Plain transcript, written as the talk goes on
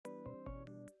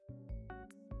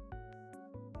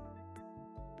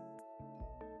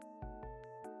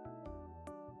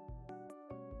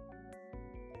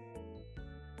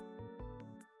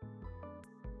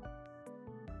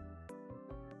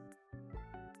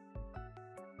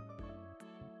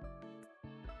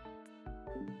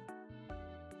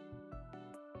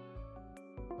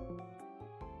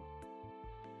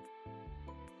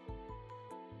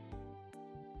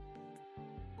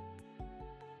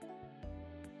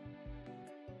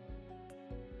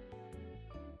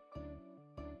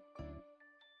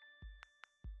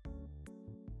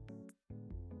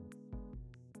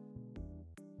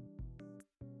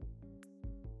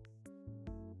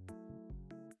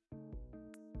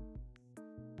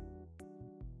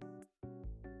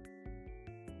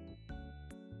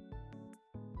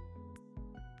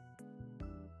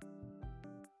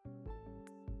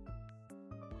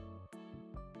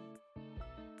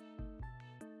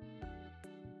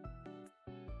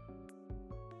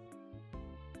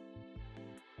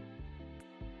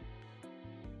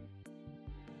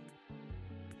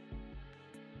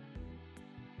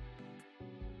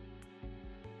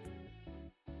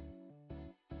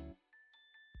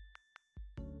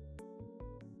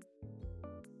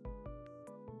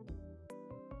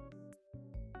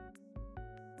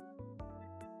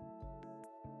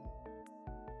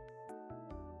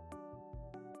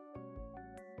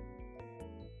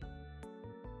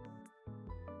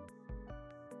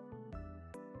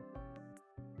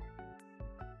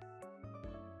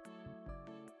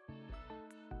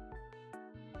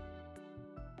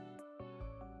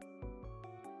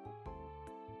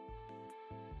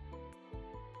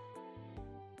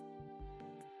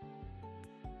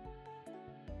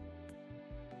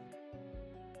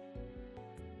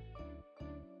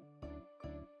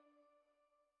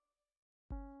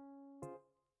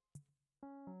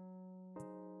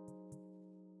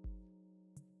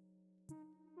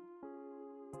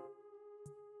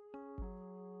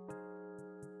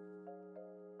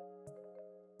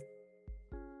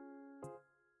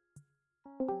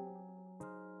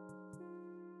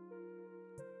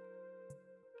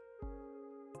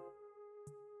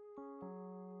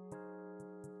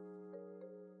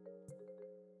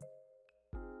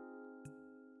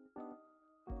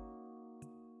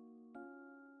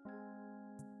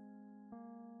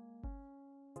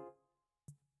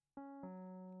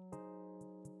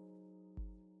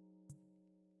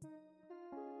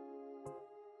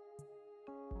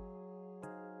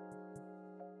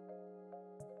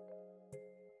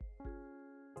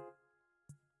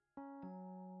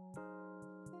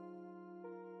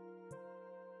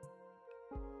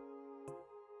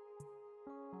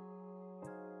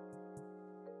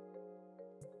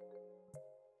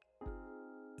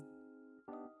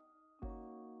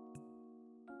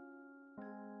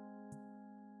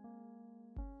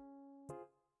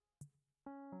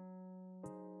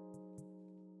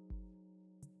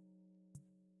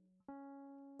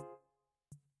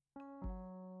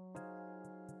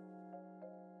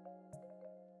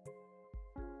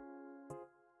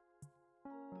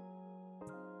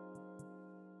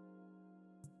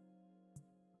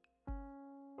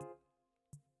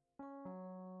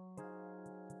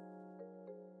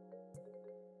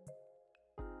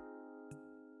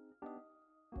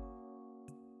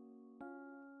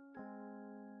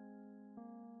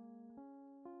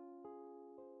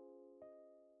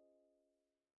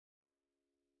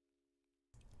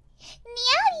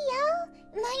Meow!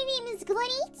 My name is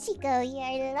Guanichiko,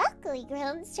 your locally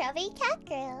grown strawberry cat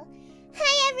girl.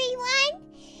 Hi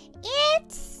everyone!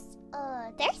 It's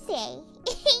Thursday.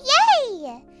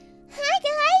 Yay! Hi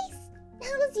guys!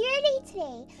 How was your day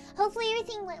today? Hopefully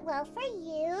everything went well for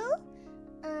you.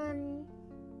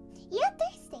 Yeah,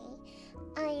 Thursday.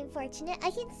 I am fortunate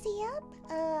I can stay up,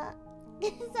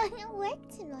 because I don't work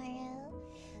tomorrow.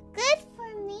 Good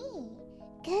for me.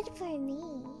 Good for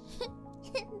me.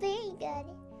 Very good.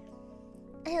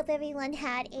 I hope everyone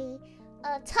had a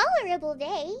tolerable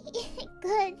day.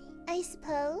 Good, I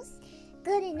suppose.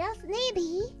 Good enough,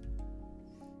 maybe.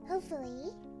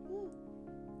 Hopefully.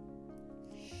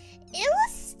 It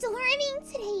was storming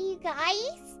today, you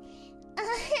guys.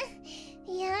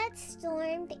 Yeah, it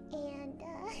stormed, and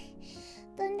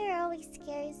thunder always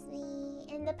scares me.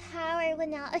 And the power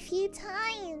went out a few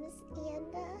times,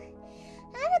 and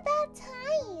I had a bad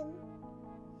time.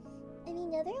 I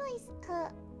mean, otherwise,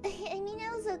 I mean,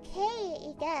 it was okay,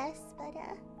 I guess, but,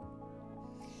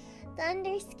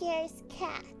 thunder scares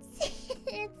cats.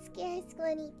 It scares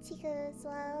Guanichiko as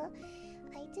well.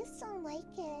 I just don't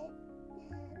like it.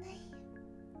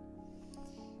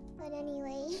 But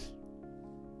anyway,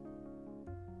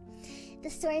 the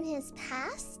storm has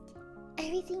passed.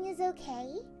 Everything is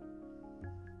okay.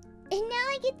 And now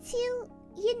I get to,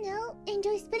 you know,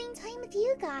 enjoy spending time with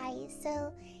you guys,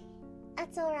 so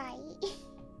that's alright.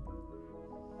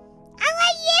 I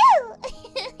like you!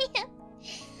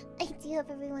 I do hope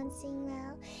everyone's doing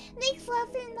well. Big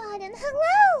Fluff and Bottom,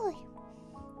 hello!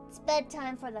 It's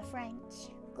bedtime for the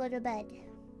French. Go to bed.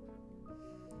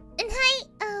 And hi,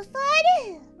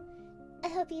 Father! I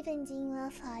hope you've been doing well,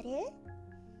 Father.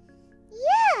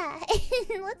 Yeah!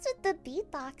 What's with the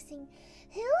beatboxing?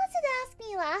 Who was it that asked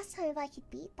me last time if I could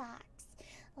beatbox?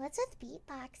 What's with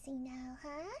beatboxing now,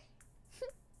 huh?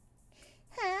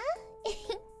 Huh?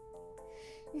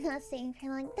 Not staying for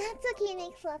long. That's okay,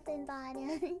 McFluffin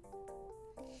Bottom.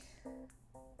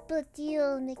 But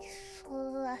deal,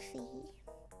 McFluffy.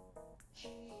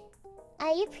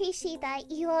 I appreciate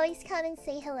that. You always come and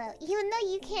say hello. Even though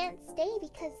you can't stay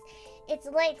because it's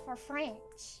late for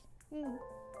French.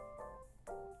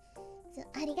 So,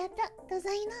 arigato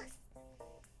gozaimasu.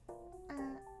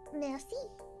 Merci.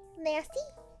 Merci.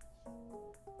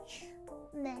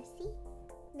 Merci.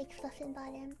 McFluffin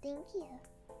Bottom, thank you.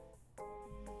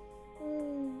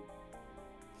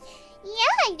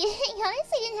 Yeah, I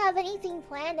honestly didn't have anything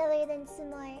planned other than some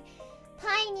more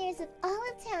Pioneers of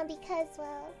Olive Town because,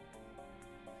 well,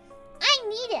 I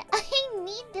need it. I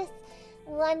need this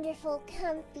wonderful,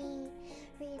 comfy,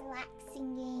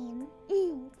 relaxing game.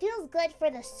 Feels good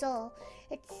for the soul.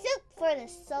 It's soup for the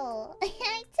soul.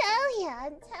 I tell ya,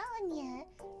 I'm telling ya.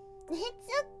 It's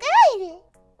so good.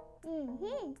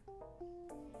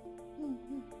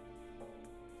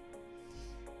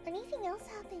 Anything else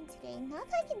happened today? Not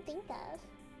that I can think of.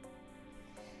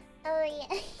 Oh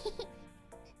yeah.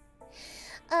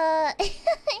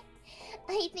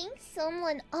 I think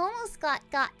someone almost got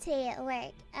today at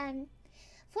work.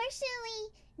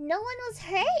 Fortunately, no one was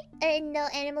hurt and no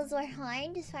animals were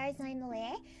harmed as far as I'm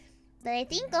aware. But I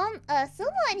think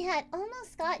someone had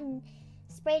almost gotten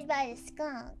sprayed by the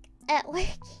skunk at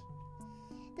work.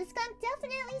 The skunk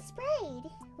definitely sprayed.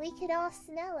 We could all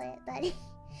smell it, but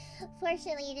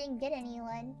fortunately he didn't get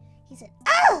anyone. He said,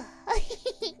 "Oh!"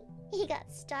 He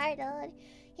got startled.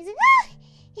 He said, "Ah!"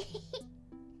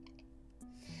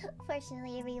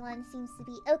 Fortunately, everyone seems to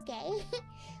be okay.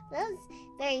 That was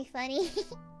very funny.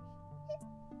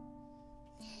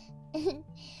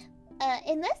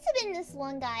 It must have been this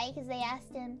one guy, because they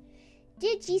asked him,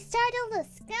 "Did you startle the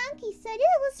skunk?" He said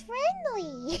it was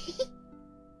friendly.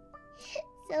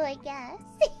 So I guess.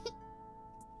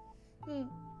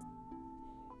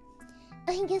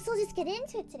 I guess we'll just get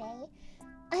into it today.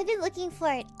 I've been looking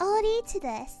forward all day to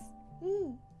this.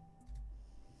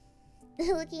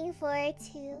 Looking forward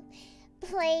to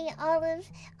playing Olive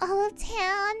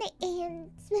Town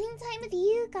and spending time with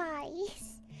you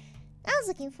guys. I was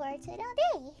looking forward to it all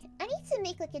day. I need to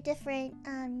make like a different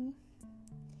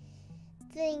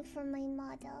thing for my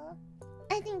model.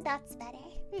 I think that's better.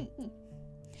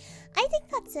 I think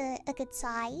that's a good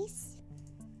size.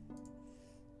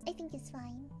 I think it's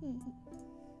fine.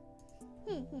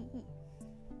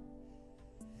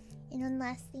 And one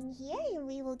last thing here, and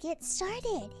we will get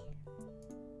started.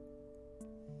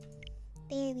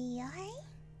 There we are.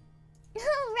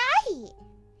 Alright!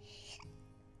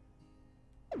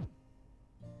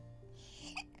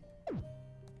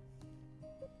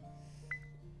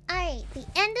 Alright, the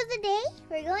end of the day,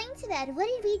 we're going to bed. What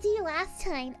did we do last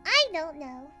time? I don't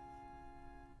know.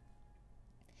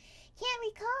 Can't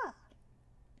recall.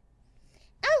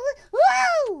 Oh,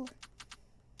 whoa!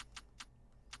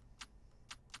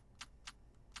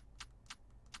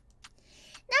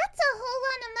 That's a whole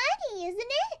lot of money, isn't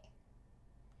it?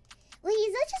 Wait,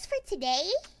 is that just for today?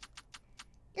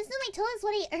 Doesn't nobody tell us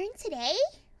what I earned today?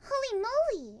 Holy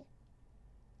moly!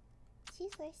 2,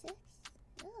 4, 6.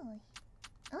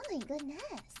 Oh my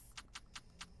goodness.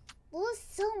 Oh,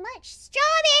 so much.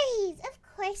 Strawberries! Of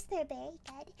course they're very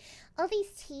good. All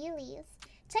these tea leaves.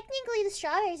 Technically, the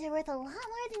strawberries are worth a lot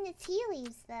more than the tea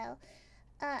leaves, though.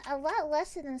 A lot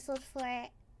less of them sold for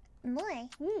more.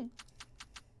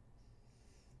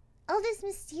 Oh, this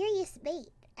mysterious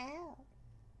bait. Ow.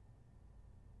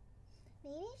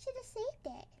 Maybe I should have saved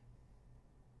it.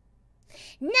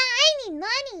 Nah, I need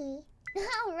money.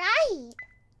 Alright.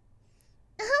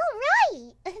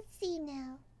 Alright. Let's see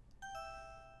now.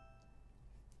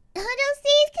 Auto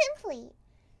save complete.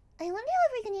 I wonder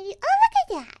what we're gonna do. Oh, look at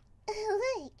that.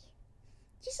 Look.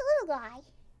 Just a little guy.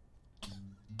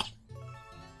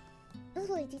 What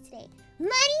will I do today?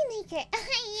 Money maker. I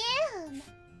am.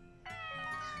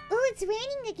 Oh, it's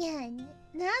raining again.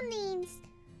 That means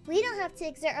we don't have to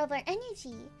exert all our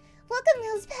energy. Welcome,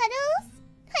 Rose Petals.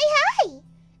 Hi.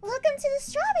 Welcome to the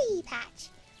Strawberry Patch.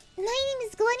 My name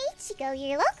is Guanichigo,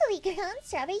 your locally grown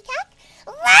strawberry cat.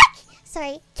 What?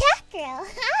 Sorry, CatGirl.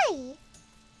 Hi.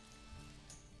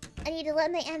 I need to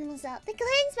let my animals out. The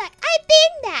Glenn's back. I've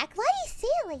been back. Why do you say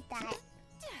it like that?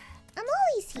 I'm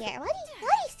always here. Why do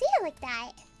you say it like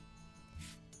that?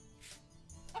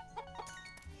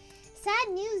 Sad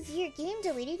news, your game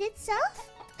deleted itself?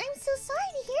 I'm so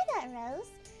sorry to hear that, Rose.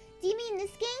 Do you mean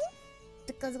this game?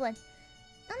 Because what?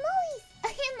 I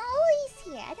am always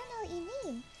here. I don't know what you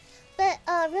mean. But,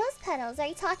 Rose Petals, are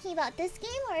you talking about this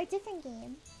game or a different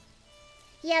game?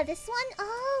 Yeah, this one?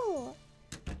 Oh.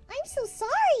 I'm so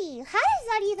sorry. How does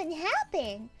that even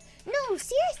happen? No,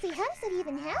 seriously, how does that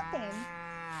even happen?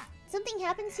 Something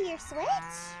happened to your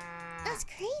Switch? That's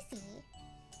crazy.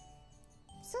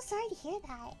 So sorry to hear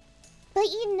that. But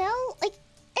you know, like,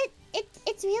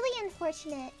 it's really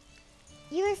unfortunate.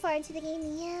 You were far into the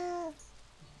game, yeah.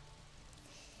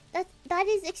 That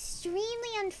is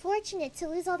extremely unfortunate to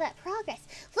lose all that progress.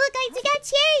 Look, I got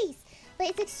cherries! But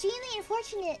it's extremely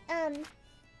unfortunate,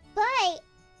 but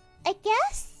I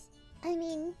guess, I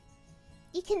mean,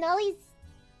 you can always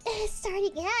start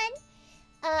again.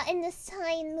 And this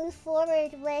time move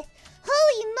forward with,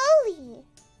 holy moly!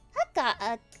 I got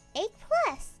a A+.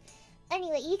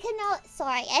 Anyway, you can now,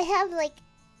 sorry, I have like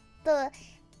the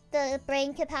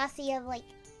brain capacity of like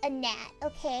a gnat,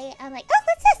 okay? I'm like, oh,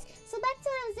 what's this? So back to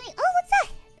what I was saying. Oh, what's that?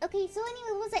 Okay, so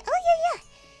anyway, what was I? Oh,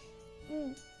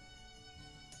 yeah.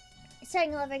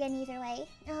 Starting all over again either way.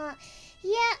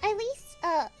 Yeah, at least,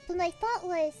 but my thought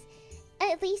was,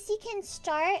 at least you can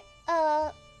start,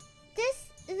 this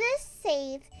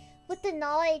save with the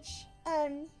knowledge,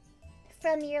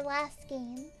 from your last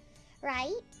game,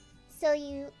 right? So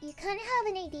you kind of have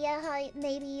an idea how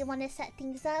maybe you want to set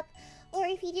things up, or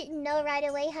if you didn't know right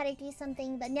away how to do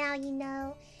something, but now you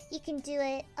know, you can do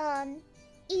it,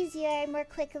 easier, more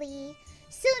quickly,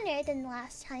 sooner than the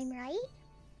last time, right?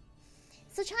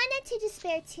 So try not to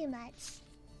despair too much.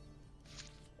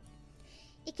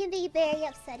 It can be very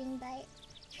upsetting, but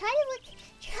try to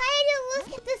look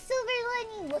at the silver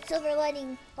lining. What silver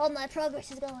lining? All my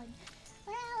progress is gone.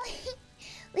 Well,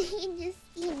 we can just,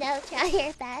 you know, try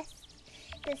our best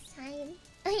this time.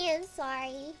 I am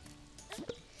sorry.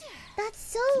 That's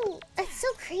so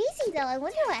crazy though. I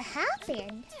wonder what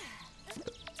happened.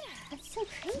 That's so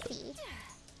crazy.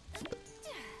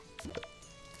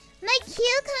 My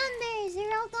cucumbers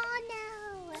are all gone now.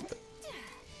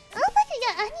 Oh, look, I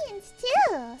got onions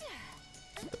too.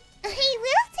 I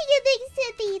love to get big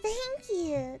sippy. Thank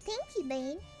you. Thank you,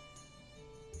 Bane.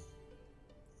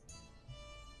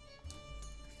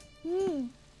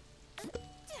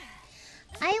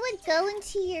 I would go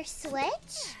into your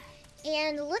Switch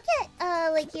and look at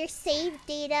like your save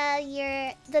data,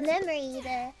 the memory,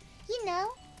 you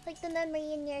know, like the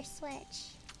memory in your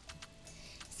Switch.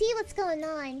 See what's going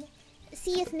on.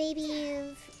 See if maybe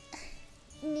you've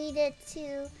needed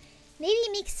to maybe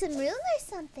make some room or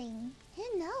something. Who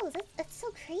knows? That's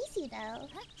so crazy though.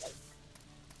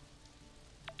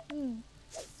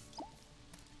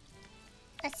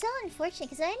 That's so unfortunate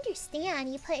because I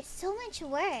understand you put so much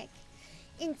work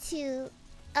into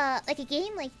like a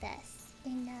game like this.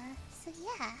 And so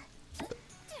yeah.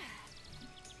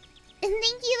 And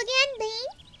thank you again,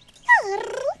 Bane.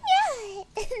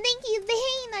 Thank you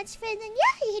very much for the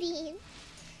reading.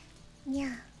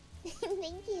 Yeah.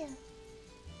 Thank you.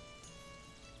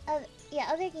 Yeah,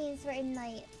 other games were in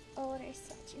my older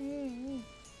Switch.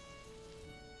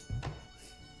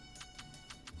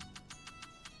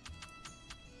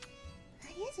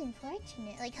 That is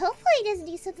unfortunate. Like, hopefully it doesn't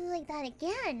do something like that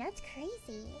again. That's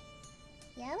crazy.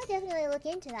 Yeah, I would definitely look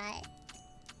into that.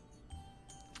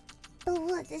 But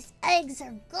look, these eggs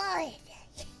are good.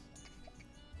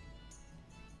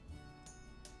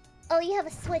 Oh, you have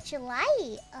a Switch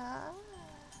Lite. Oh.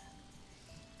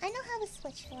 I don't have a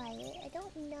Switch Lite. I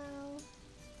don't know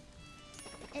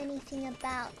anything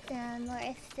about them or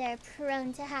if they're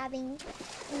prone to having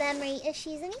memory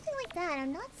issues, anything like that.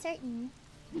 I'm not certain.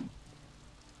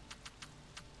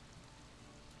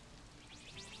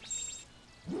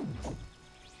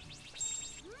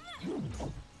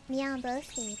 Meow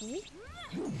both, baby.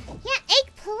 Yeah,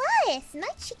 egg plus! My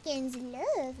chickens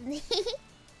love me.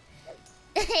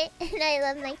 And I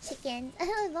love my chickens. I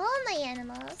love all my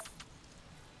animals.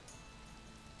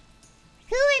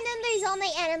 Who remembers all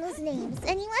my animals' names?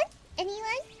 Anyone?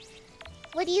 Anyone?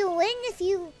 What do you win if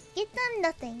you get them?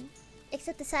 Nothing.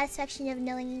 Except the satisfaction of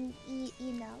knowing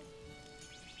you know.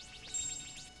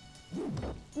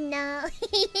 No.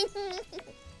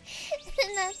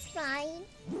 That's fine.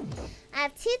 I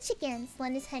have 2 chickens.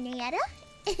 One is Henrietta,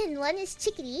 and one is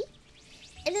Chickadee.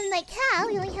 And then my cow,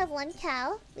 we only have 1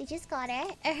 cow. We just got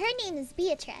her. Her name is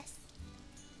Beatrice.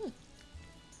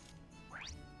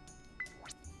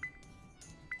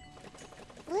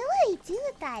 What will I do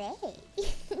with that egg?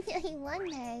 I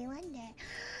wonder, I wonder.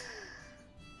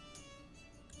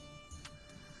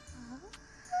 Oh.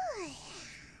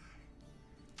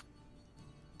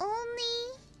 Only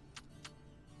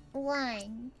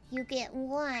 1. You get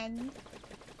 1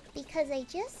 because I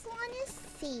just want to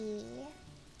see.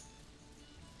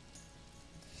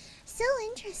 So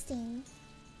interesting.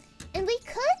 And we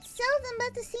could sell them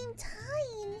at the same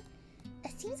time.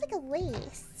 It seems like a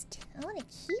waste. I want to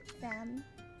keep them.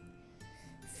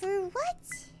 For what?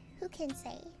 Who can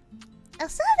say? I'll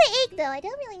sell the egg though. I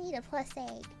don't really need a plus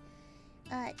egg.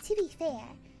 To be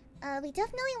fair, we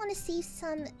definitely want to see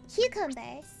some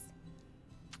cucumbers.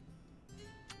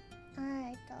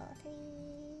 Alright, 3.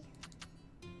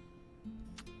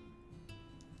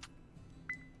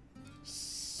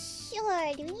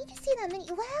 Sure, do we need to see that many?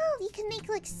 Well, you can make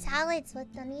like salads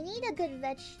with them. You need a good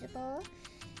vegetable.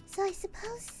 So I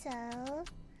suppose so.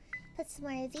 Put some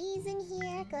more of these in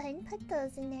here. Go ahead and put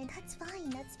those in there. That's fine.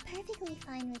 That's perfectly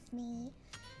fine with me.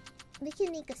 We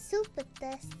can make a soup with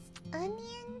this.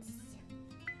 Onions.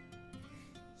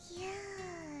 Yeah.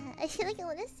 I feel like I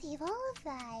want to save all of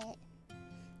that.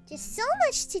 Just so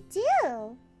much to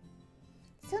do.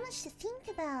 So much to think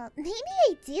about. Maybe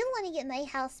I do want to get my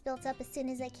house built up as soon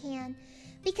as I can.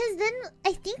 Because then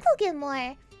I think we'll get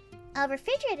more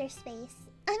refrigerator space.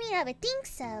 I mean, I would think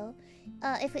so.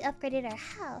 If we upgraded our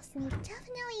house. And we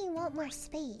definitely want more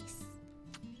space.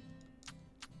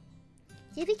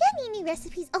 Did we get any new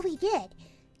recipes? Oh, we did.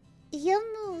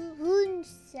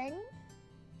 Yumhunsen.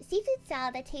 Seafood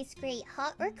salad that tastes great,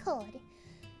 hot or cold.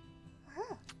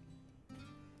 Oh.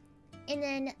 And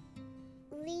then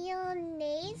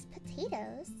Lyonnaise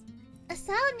potatoes. A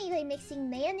salad made by mixing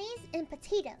mayonnaise and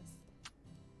potatoes.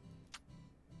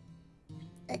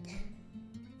 It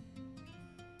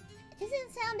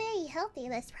doesn't sound very healthy,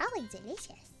 but it's probably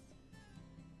delicious.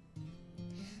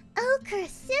 Okra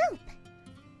soup!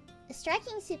 A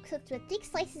striking soup cooked with thick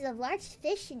slices of large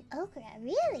fish and okra.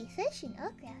 Really? Fish and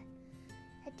okra?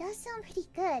 That does sound pretty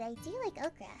good. I do like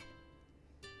okra.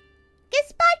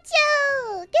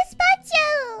 Gazpacho!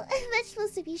 Gazpacho!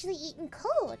 Vegetables are usually eaten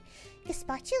cold.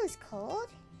 Gazpacho is cold?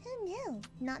 Who knew?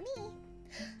 Not me.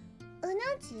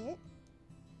 Unaji.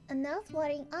 A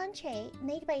mouth-watering entree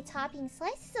made by topping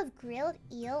slices of grilled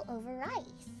eel over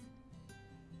rice.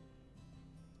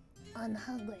 I'm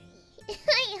hungry.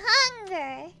 I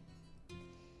hunger!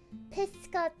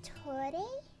 Pescatore?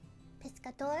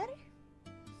 Pescator?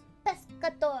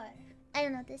 Pescator. I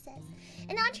don't know what this says.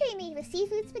 An entree made with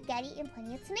seafood, spaghetti, and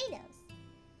plenty of tomatoes.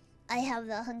 I have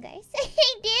the hungers.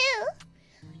 I do!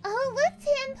 Oh, look,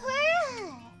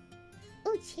 tempura!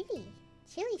 Oh, chili.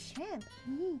 Chili shrimp.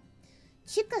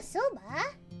 Chuka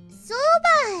soba?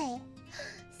 Soba!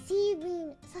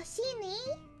 Seaweed sashimi?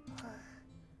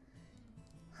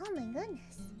 Oh my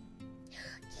goodness.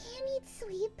 Candied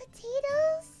sweet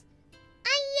potatoes? I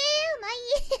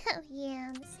am!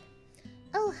 Yams.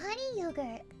 Oh, honey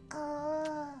yogurt.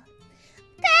 Oh.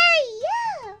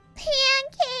 Yeah!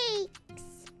 Pancakes!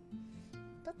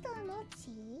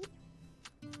 Totomochi.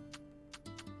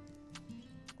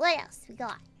 What else we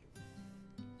got?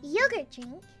 Yogurt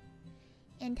drink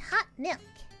and hot milk.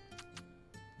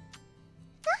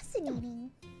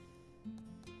 Fascinating.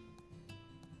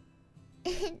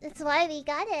 That's why we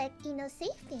gotta,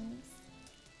 save things.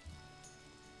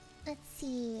 Let's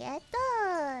see.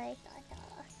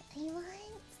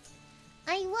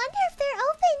 I wonder if they're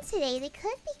open today. They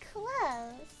could be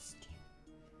closed.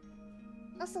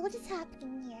 Also, what is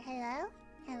happening here? Hello?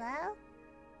 Hello?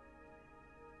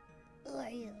 Who are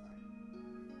you?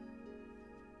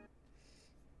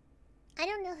 I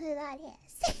don't know who that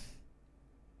is.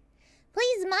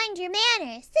 Please mind your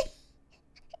manners.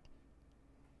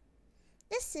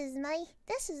 This is my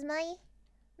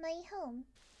home.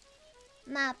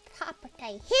 My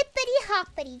property. Hippity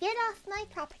hoppity, get off my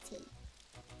property.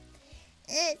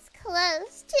 It's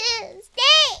closed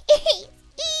Tuesday.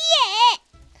 Yeah.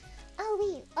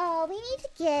 Oh, we need to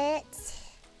get.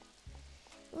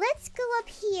 Let's go up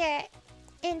here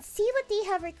and see what they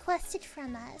have requested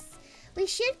from us. We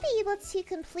should be able to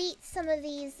complete some of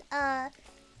these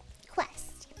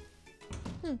quests.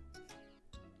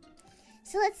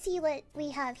 So let's see what we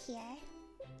have here.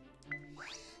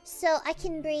 So I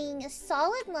can bring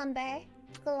solid lumber,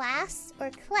 glass,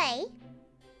 or clay.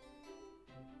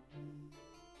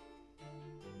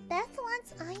 Beth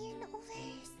wants iron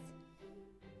ores.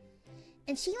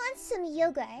 And she wants some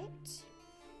yogurt.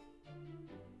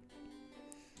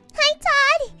 Hi,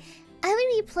 Todd! I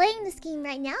would be playing this game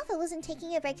right now if I wasn't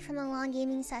taking a break from a long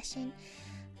gaming session.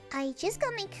 I just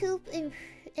got my coupe and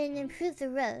improved the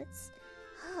roads.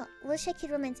 Oh, wish I could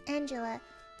romance Angela,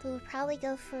 but would probably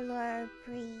go for Laura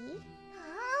Bree.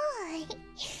 Hi!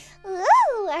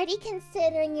 Ooh, already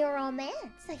considering your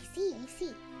romance. I see.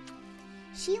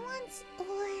 She wants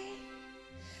ore.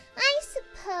 I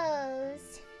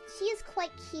suppose. She is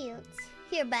quite cute.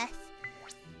 Here, Beth.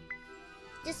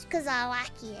 Just because I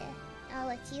like you, I'll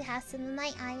let you have some of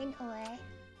my iron ore.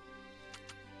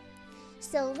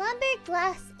 So lumber,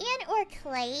 glass, and or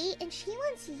clay, and she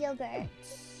wants yogurt.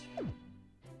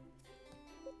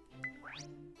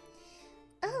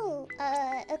 Oh,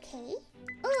 okay.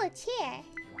 Oh, a chair.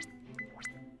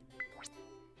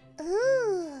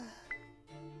 Ooh.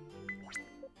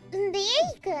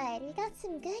 Very good. We got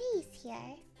some goodies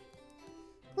here.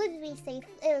 What did we say?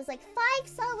 It was like 5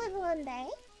 solid lumber.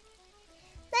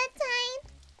 Bedtime.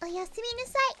 Oh, Yasumi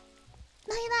Nasai.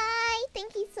 Bye-bye.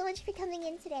 Thank you so much for coming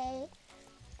in today.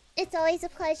 It's always a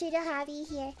pleasure to have you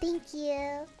here. Thank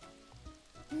you.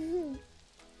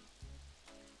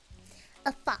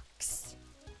 A fox.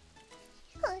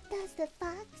 What does the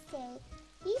fox say?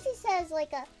 He usually says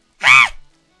like a ah!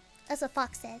 That's what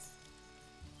fox says.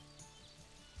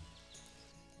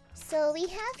 So we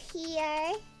have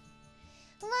here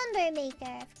lumber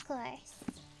maker, of course.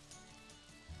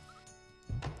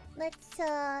 Let's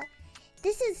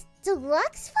this is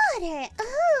deluxe fodder.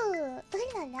 Oh, ooh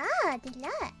la la,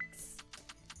 deluxe.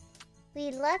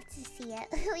 We love to see it.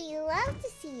 We love to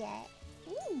see it.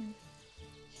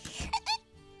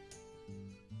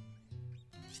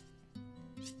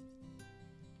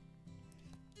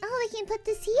 Oh, we can put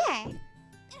this here.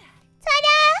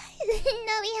 Ta-da!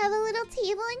 Now we have a little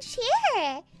table and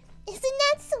chair. Isn't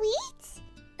that sweet?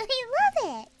 I love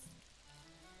it.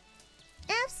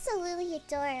 Absolutely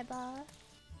adorable.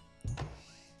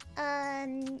 I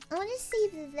want to see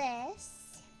this.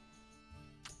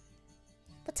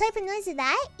 What type of noise is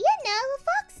that? You know, a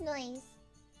fox noise.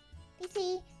 You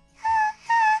see, ha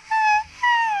ha ha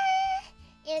ha,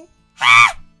 and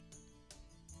ha.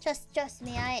 Trust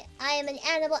me, I am an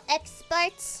animal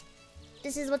expert.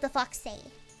 This is what the fox say.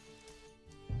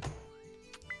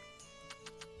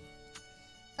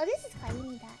 Oh, this is quite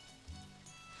neat. That.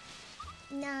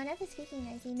 No, not the squeaking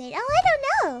noise you made. Oh, I don't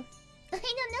know. I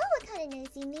don't know what kind of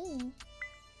noise you mean.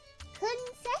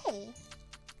 Couldn't say.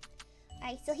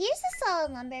 Alright, so here's the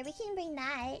solid lumber. We can bring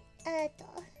that.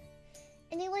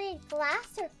 And they wanted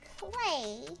glass or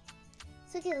clay.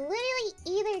 So we can literally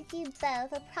either do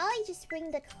both. I'll probably just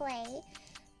bring the clay.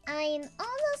 I'm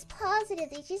almost positive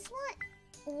they just want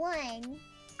one.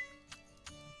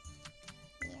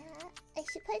 Yeah, I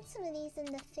should put some of these in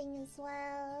the thing as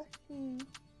well.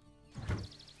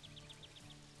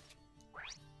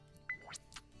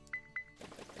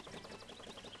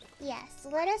 Yes,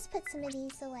 let us put some of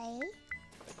these away.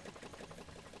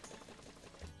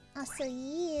 Also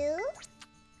you.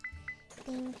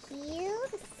 Thank you.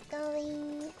 This is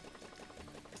going...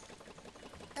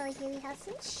 Oh, here we have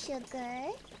some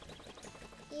sugar.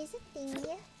 Here's a thing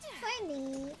for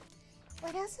me.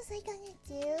 What else was I gonna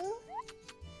do?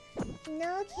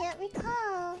 No, can't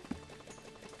recall.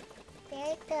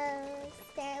 There it goes.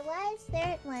 There it was,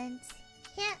 there it went.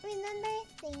 Can't remember a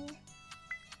thing.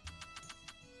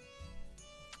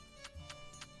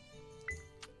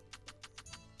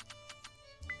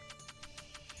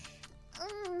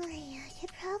 Oh, I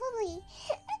could probably...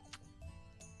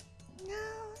 No.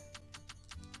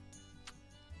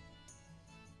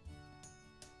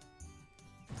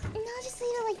 No, just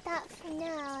leave it like that for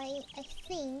now, I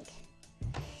think.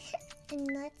 And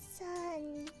let's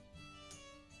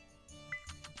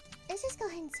just go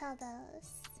ahead and sell those.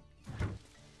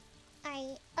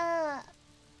 Alright,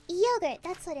 yogurt,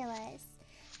 that's what it was.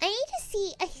 I need to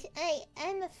see,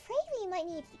 I'm afraid we might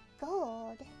need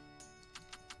gold.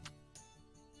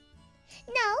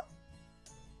 No!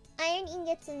 Iron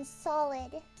ingots and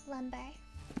solid lumber.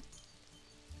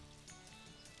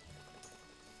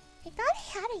 I thought I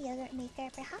had a yogurt maker.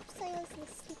 Perhaps I was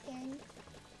mistaken.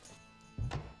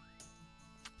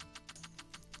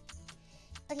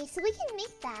 Okay, so we can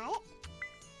make that.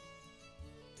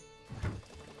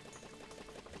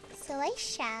 So I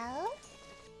shall.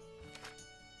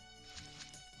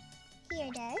 Here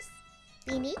it is.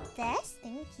 We need this.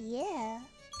 Thank you.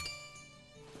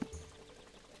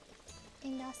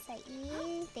 And also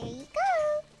you. There you go.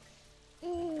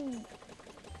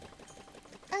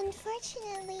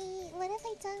 Unfortunately, what have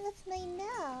I done with my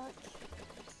milk?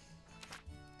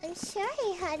 I'm sure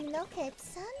I had milk at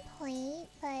some point,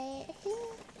 but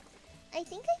I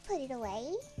think I put it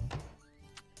away.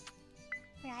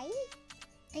 Right?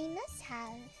 I must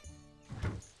have.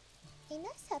 I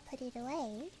must have put it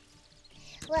away.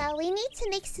 Well, we need to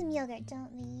make some yogurt,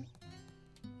 don't we?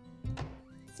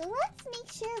 So let's make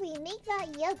sure we make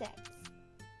that yogurt.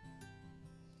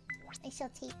 I shall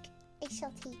take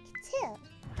 2.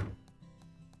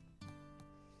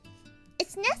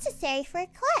 It's necessary for a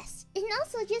quest. And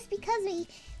also just because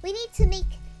we need to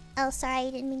make... Oh, sorry,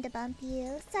 I didn't mean to bump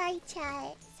you. Sorry,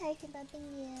 chat. Sorry for bumping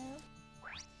you.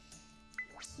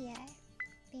 here.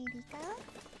 There we go.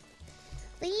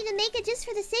 We need to make it just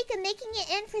for the sake of making it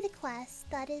and for the quest.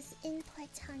 That is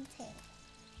importante.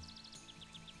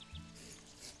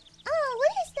 Oh,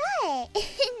 what is that?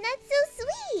 That's so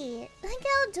sweet. Look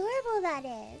how adorable that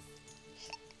is.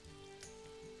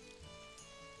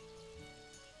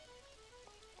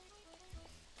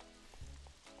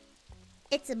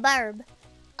 It's a burb.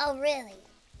 Oh, really?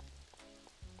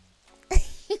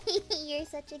 You're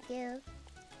such a goof.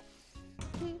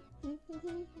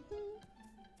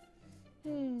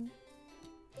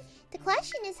 The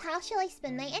question is, how shall I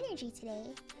spend my energy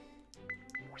today?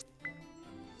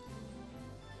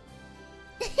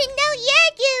 No,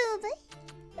 you're goof!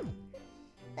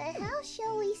 But how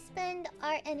shall we spend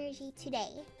our energy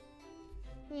today?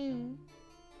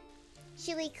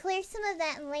 Should we clear some of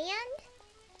that land?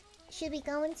 Should we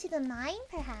go into the mine,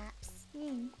 perhaps?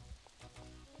 No,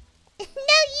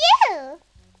 you!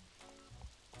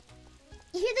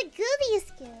 You're the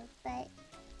goobiest goof, but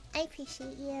I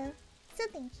appreciate you. So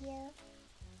thank you.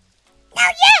 No,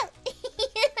 you!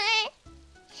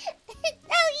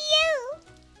 No, you!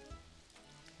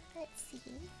 Let's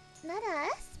see. Not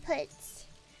us, but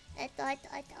I thought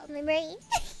my brain.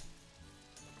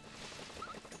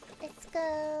 Let's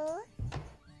go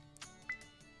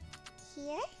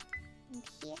here, and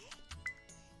here,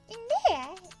 and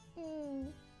there.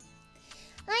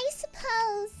 I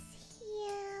suppose,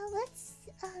 yeah, let's,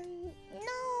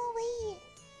 no, wait,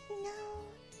 no.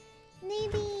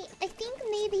 Maybe, I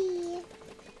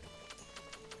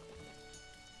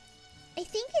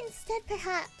think instead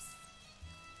perhaps,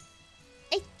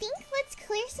 I think let's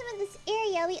clear some of this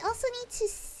area. We also need to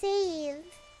save,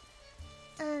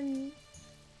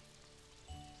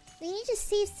 we need to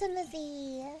save some of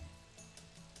the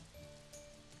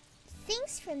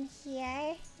things from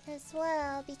here as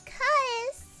well,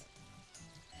 because...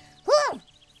 Whoa!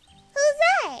 Who's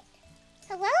that?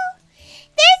 Hello?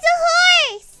 There's a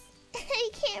horse! I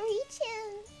can't reach him.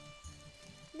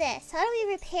 This. How do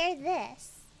we repair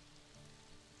this?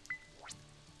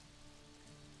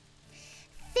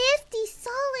 50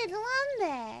 solid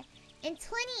lumber and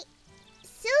 20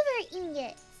 silver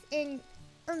ingots in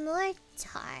a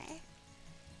mortar.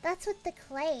 That's with the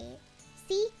clay.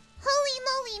 See? Holy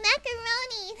moly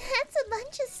macaroni! That's a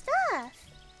bunch of stuff.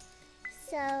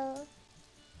 So...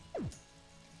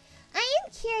 I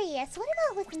am curious. What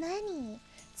about with money?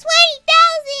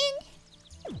 20,000!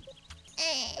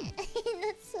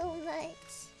 That's so much.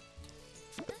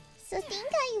 So I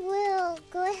think I will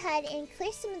go ahead and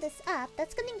clear some of this up.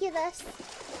 That's gonna give us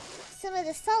some of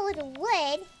the solid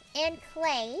wood and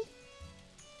clay.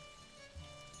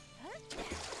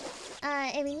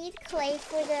 And we need clay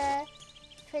for the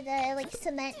like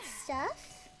cement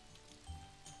stuff.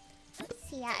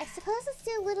 So yeah, I suppose let's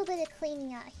do a little bit of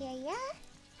cleaning out here, yeah?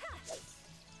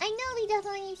 I know we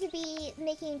definitely need to be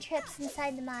making trips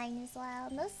inside the mine as well.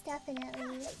 Most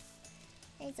definitely.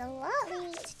 There's a lot we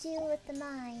need to do with the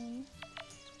mine.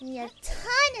 We need a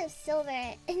ton of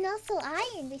silver and also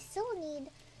iron. We still need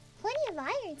plenty of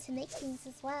iron to make things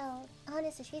as well.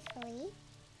 Honestly, truthfully.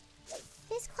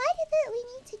 There's quite a bit we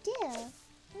need to do.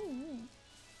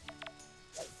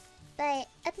 But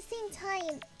at the same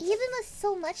time, even with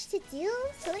so much to do,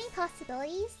 so many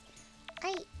possibilities,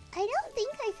 I don't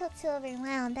think I feel too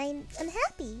overwhelmed. I'm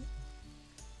happy.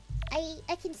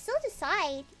 I can still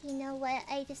decide, you know, what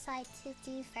I decide to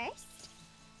do first.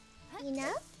 You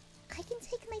know? I can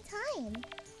take my time.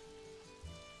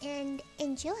 And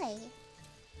enjoy.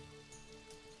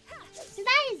 So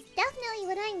that is definitely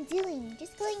what I'm doing.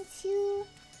 Just going to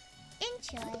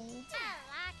enjoy.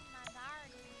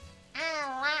 I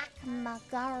like my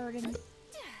garden.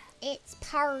 It's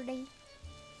party.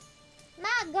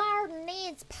 My garden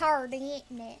is party,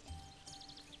 isn't it?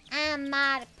 I'm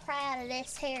mighty proud of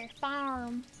this here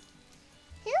farm.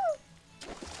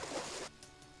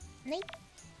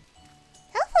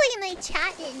 Hopefully my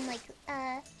chat didn't like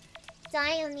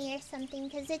die on me or something,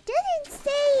 because it didn't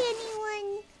say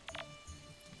anyone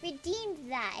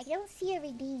redeemed that. I don't see a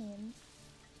redeem.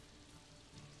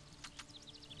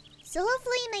 So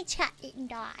hopefully my chat didn't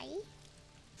die.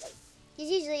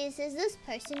 Because usually it says this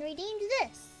person redeemed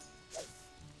this.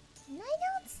 And I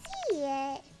don't see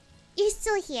it. You're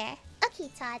still here. Okay,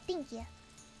 Todd, thank you.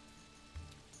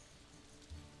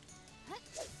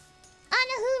 I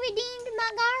know who redeemed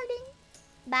my garden.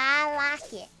 But I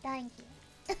like it. Thank you.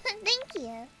 Thank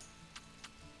you.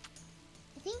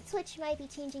 I think Twitch might be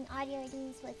changing audio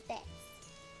redeems with bits.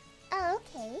 Oh,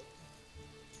 okay.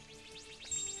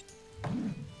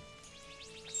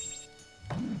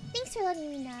 Thanks for letting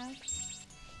me know.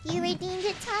 You redeemed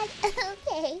it, Todd?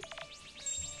 Okay.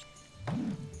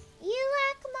 You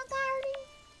like my garden?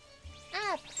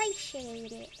 I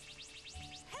appreciate it.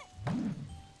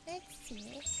 Let's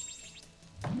see.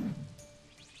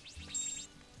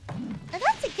 Oh,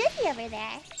 that's a goodie over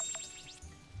there.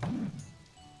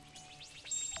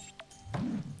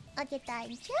 I'll get that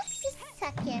in just a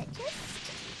second.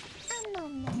 Just a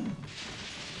moment.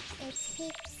 It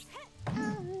takes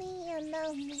only a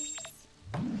moment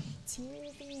to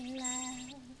be in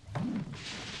love.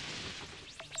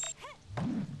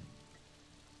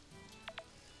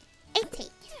 I take.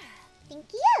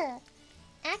 Thank you.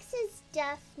 Axe is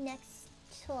def next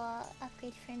tool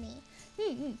upgrade for me.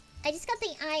 I just got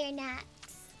the iron axe.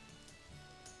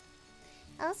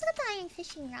 I also got the iron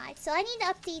fishing rod, so I need to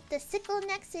update the sickle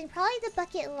next and probably the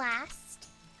bucket last.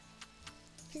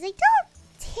 Because I don't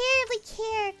terribly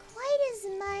care quite as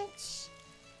much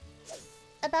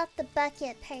about the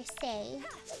bucket per se.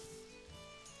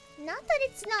 Not that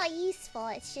it's not useful,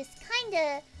 it's just kind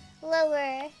of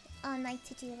lower on my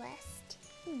to-do list.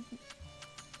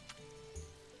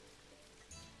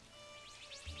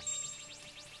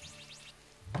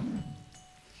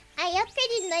 I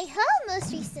upgraded my hoe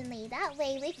most recently. That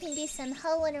way we can do some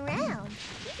hoeing around.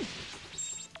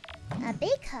 A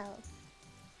big hoe.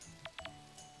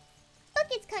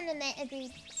 Bucket's kind of meant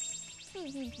agreed.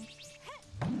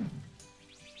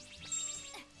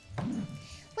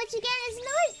 Which again is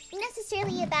not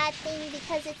necessarily a bad thing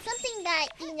because it's something that,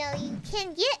 you know, you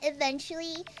can get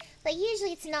eventually. But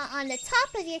usually it's not on the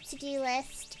top of your to-do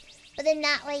list. But then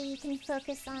that way you can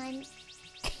focus on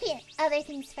other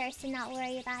things first and not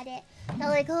worry about it. Not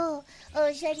like, oh,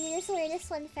 should I do this one or this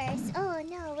one first? Oh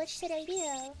no, what should I do?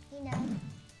 You know.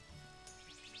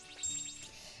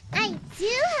 I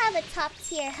do have a top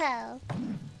tier hoe.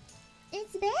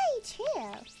 It's very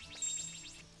true.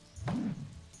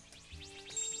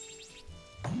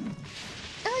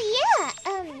 Oh yeah,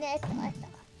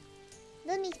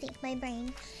 let me think, my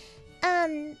brain.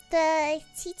 The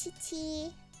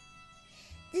TTT.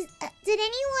 Did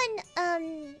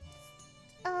anyone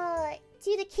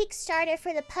do the Kickstarter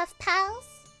for the Puff Pals?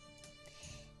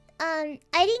 I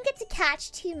didn't get to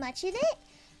catch too much of it,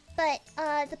 but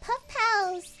the Puff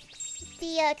Pals,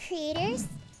 the creators,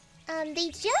 they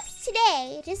just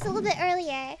today, just a little bit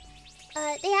earlier,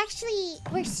 they actually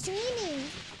were streaming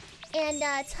and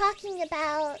talking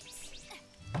about.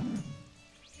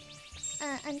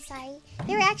 I'm sorry.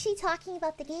 They were actually talking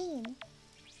about the game.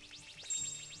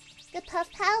 The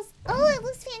Puff Pals? Oh, it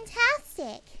looks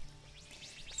fantastic!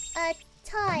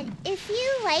 Todd, if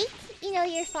you like, you know,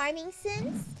 your farming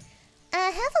sims,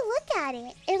 have a look at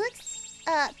it. It looks,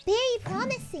 very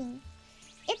promising.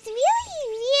 It's really,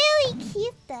 really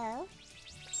cute, though.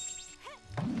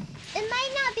 It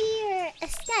might not be your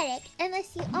aesthetic,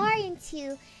 unless you are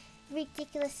into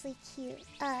ridiculously cute,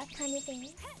 kind of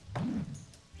things.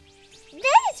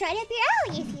 That is right up your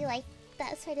alley if you like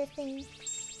that sort of thing.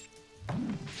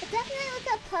 But definitely look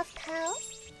up Puff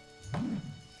Pals.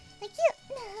 Thank you.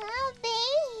 Oh,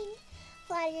 Bane.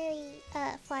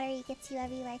 Flattery gets you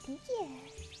everywhere. Thank you.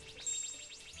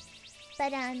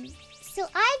 But so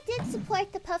I did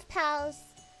support the Puff Pals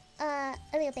a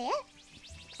little bit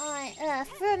on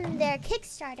from their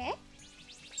Kickstarter.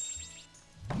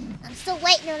 I'm still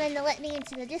waiting on them to let me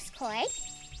into the Discord.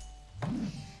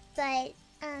 But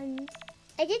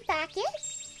I did back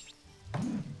it.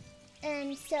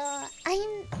 And so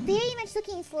I'm very much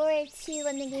looking forward to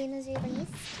when the game is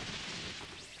released.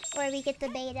 Or we get the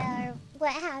beta or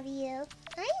what have you.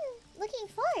 I'm looking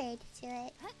forward to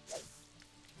it.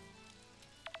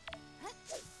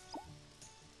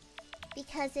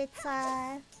 Because it's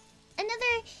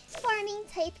another farming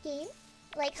type game.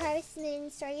 Like Harvest Moon,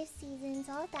 Story of Seasons,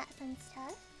 all of that fun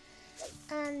stuff.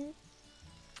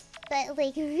 But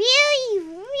like really,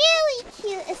 really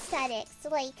cute aesthetics.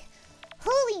 Like,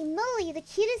 holy moly, the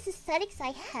cutest aesthetics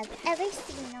I have ever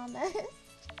seen almost.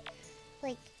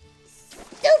 Like,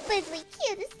 stupidly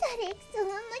cute aesthetics. So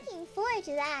I'm looking forward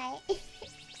to that.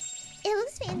 It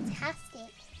looks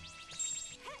fantastic.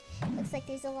 Looks like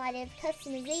there's a lot of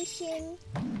customization,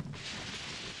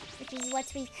 which is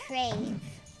what we crave.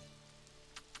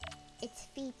 It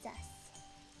feeds us.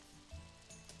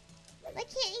 Why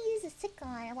can't you use a sickle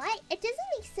on it? Why? It doesn't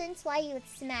make sense why you would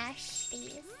smash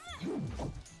these.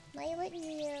 Why wouldn't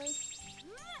you?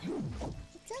 I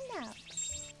don't know.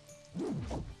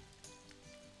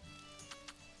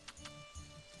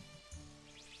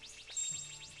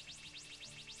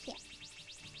 Yeah.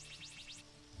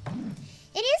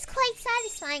 It is quite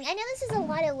satisfying. I know this is a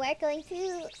lot of work going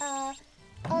through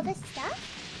all this stuff.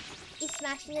 You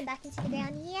smashing them back into the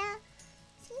ground. Yeah.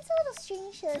 Seems a little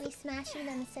strange to be smashing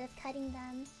them instead of cutting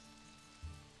them.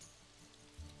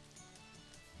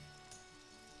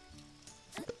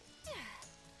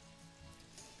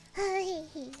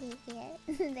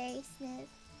 Very smooth.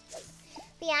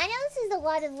 But yeah, I know this is a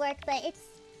lot of work, but it's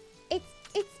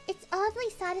oddly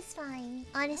satisfying,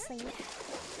 honestly.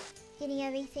 Getting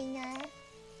everything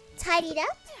tidied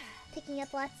up, picking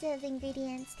up lots of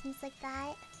ingredients, things like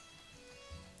that.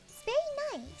 It's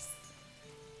very nice.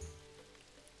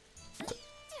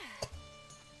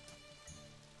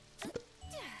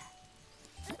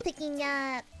 Picking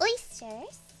up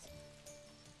oysters.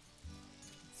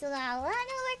 So got a lot of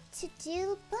work to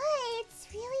do, but it's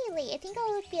really late. I think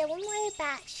I'll get one more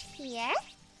batch here,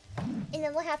 and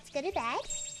then we'll have to go to bed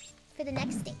for the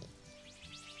next day.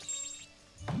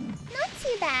 Not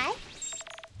too bad.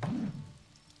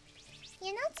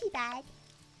 Yeah, not too bad.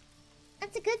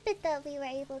 That's a good bit that we were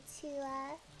able to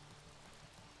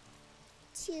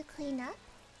clean up.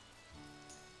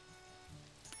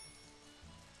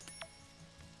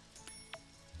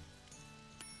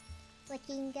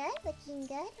 Looking good, looking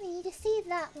good. We need to save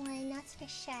that one, that's for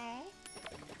sure.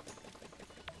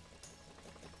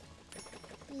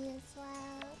 Me as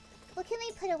well. What can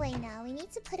we put away now? We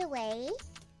need to put away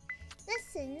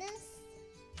this and this.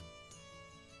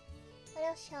 What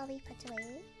else shall we put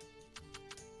away?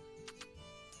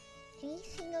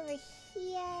 Anything over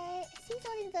here? I see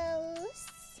one of those.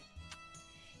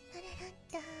 Da, da,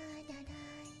 da, da, da, da.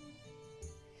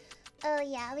 Oh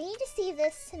yeah, we need to save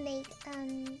this to make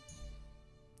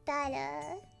that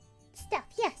stuff.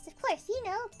 Yes, of course, you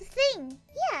know, the thing.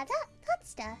 Yeah, that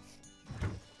stuff.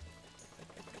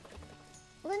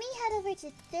 Let me head over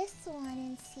to this one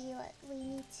and see what we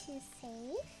need to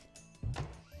save.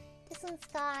 This one's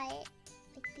got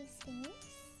like these things.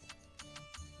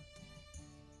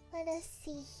 Let us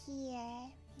see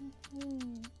here. I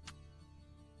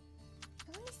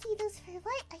want to see those for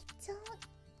what? I don't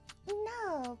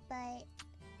know, but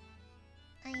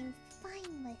I'm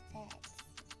fine with it.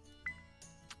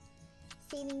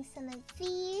 Saving some of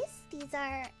these. These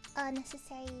are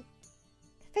necessary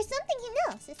for something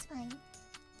else. It's fine.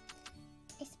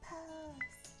 I suppose.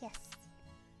 Yes.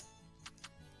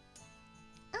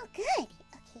 Oh, good.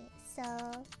 Okay, so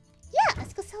yeah,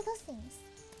 let's go sell those things.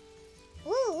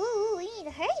 Ooh, we need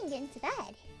to hurry and get into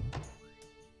bed.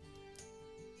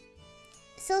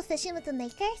 So efficient with the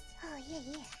makers? Oh,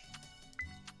 yeah.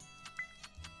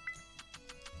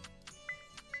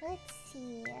 Let's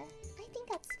see. I think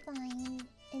that's fine.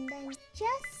 And then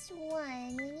just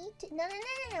one. We need to... No.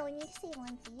 We need to save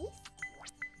one, please.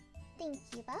 Thank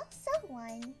you, Bob. So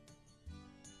one.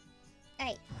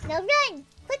 Alright, now run!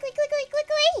 Quickly!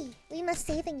 We must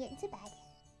save and get into bed.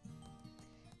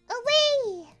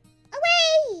 Away!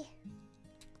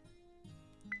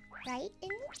 Write in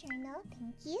the journal.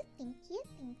 Thank you.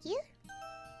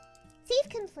 Save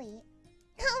complete.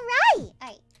 Alright!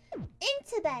 Alright.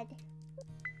 Into bed.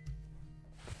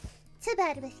 To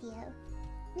bed with you.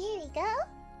 Here we go.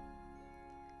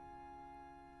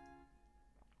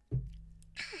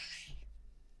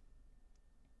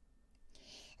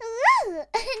 Ooh,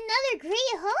 another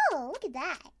great haul. Look at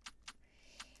that.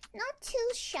 Not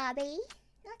too shabby.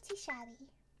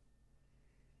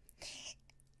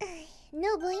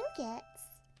 No blankets.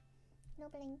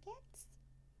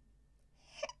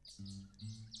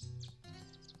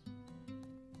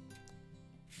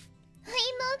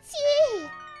 Hi, Mochi!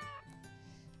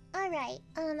 Alright,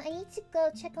 I need to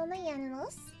go check on my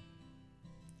animals.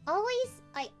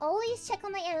 I always check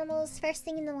on my animals first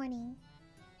thing in the morning.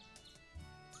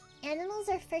 Animals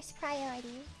are first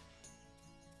priority.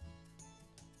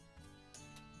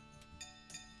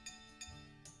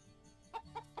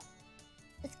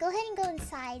 Let's go ahead and go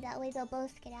inside, that way they'll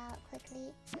both get out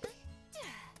quickly.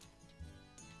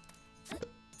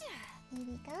 Here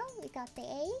we go, we got the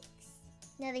eggs.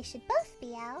 Now they should both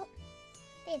be out.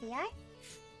 There they are.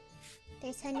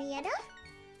 There's Henrietta.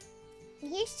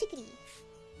 And here's Chickadee.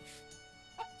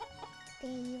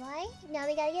 There you are. Now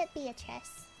we gotta get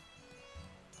Beatrice.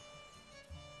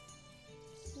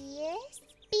 Here's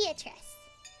Beatrice.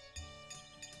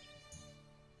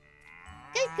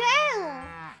 Good girl!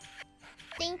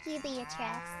 Thank you,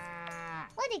 Beatrice.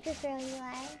 What a good girl you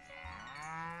are.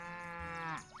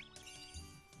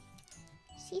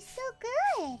 She's so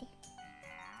good.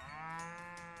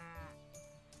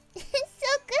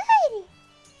 So good!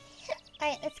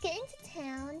 Alright, let's get into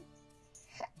town.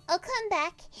 I'll come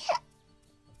back.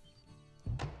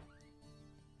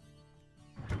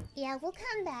 Yeah, we'll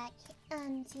come back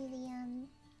do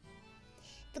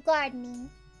the gardening.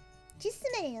 Just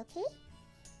a minute, okay?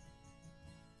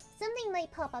 Something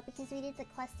might pop up because we did the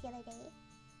quest the other day.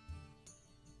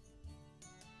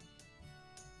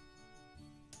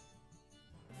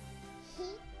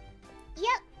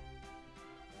 Yep.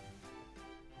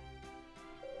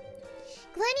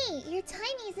 Glenny, your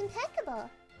timing is impeccable.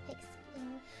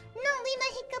 No, leave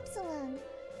my hiccups alone.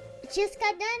 Just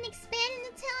got done expanding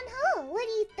the town hall. What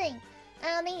do you think? I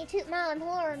don't mean to toot my own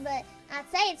horn, but I'd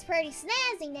say it's pretty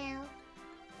snazzy now.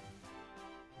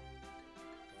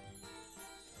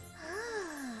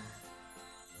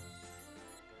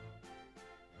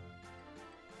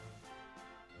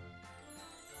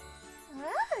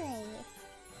 Alright.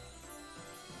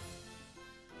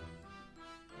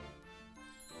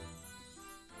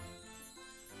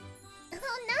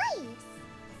 Oh, nice.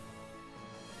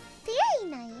 Very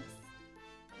nice.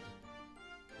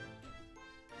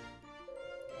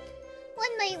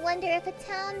 One might wonder if a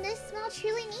town this small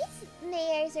truly needs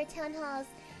mayors or town halls,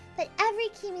 but every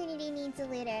community needs a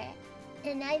leader,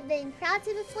 and I've been proud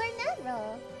to perform that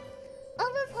role.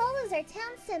 Olive Hall is our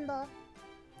town symbol.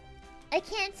 I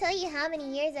can't tell you how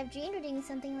many years I've dreamed of doing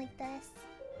something like this.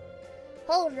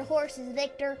 Hold your horses,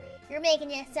 Victor. You're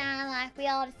making it sound like we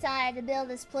all decided to build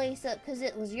this place up because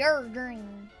it was your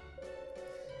dream.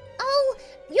 Oh,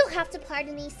 you'll have to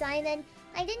pardon me, Simon.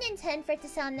 I didn't intend for it to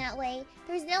sound that way.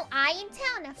 There's no I in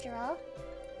town, after all.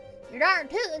 You're darn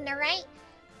tootin' there, right?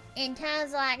 In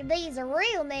times like these, a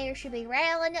real mayor should be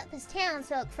rallying up his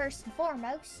townsfolk first and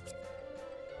foremost.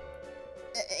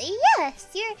 Yes,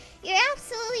 you're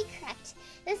absolutely correct.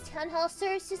 This town hall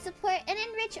serves to support and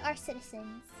enrich our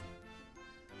citizens.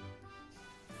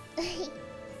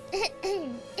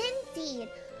 Indeed,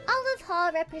 Olive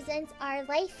Hall represents our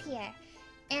life here,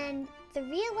 and the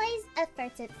realized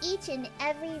efforts of each and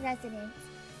every resident.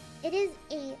 It is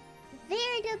a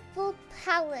veritable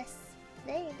palace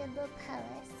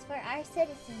for our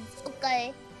citizens.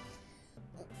 Okay.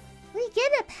 We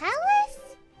get a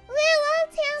palace? Well, our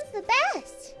town's the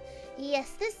best.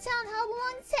 Yes, this town hall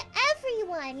belongs to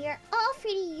everyone. You're all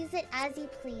free to use it as you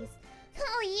please.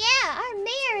 Oh yeah, our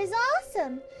mayor is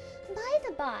awesome. By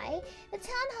the by, the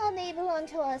town hall may belong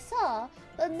to us all,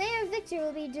 but Mayor Victor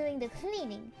will be doing the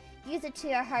cleaning. Use it to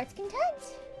your heart's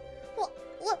content. Well,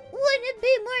 wouldn't it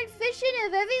be more efficient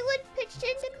if everyone pitched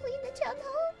in to clean the town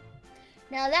hall?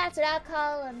 Now that's what I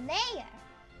call a mayor.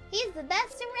 He's the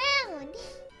best around.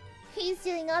 He's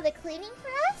doing all the cleaning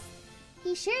for us?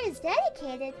 He sure is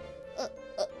dedicated.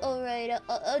 Alright,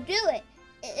 I'll do it.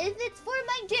 If it's for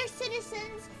my dear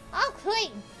citizens, I'll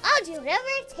clean. I'll do whatever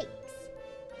it takes.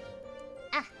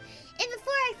 Ah, and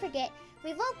before I forget,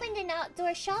 we've opened an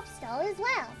outdoor shop stall as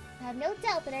well. I have no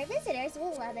doubt that our visitors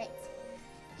will love it.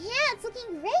 Yeah, it's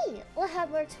looking great. We'll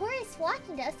have more tourists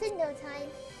walking to us in no time.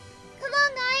 Come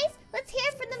on, guys. Let's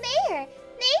hear from the mayor.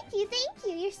 Thank you.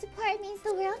 Your support means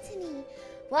the world to me.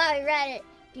 While you're at it,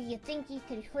 do you think you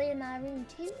could clean my room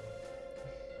too?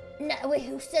 No, wait,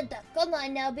 who said that? Come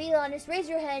on now, be honest. Raise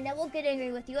your hand. I won't get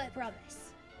angry with you, I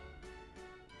promise.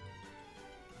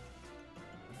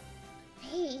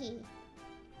 Hey.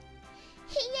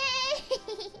 Yay!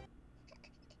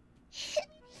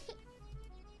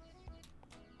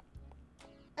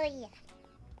 Oh yeah.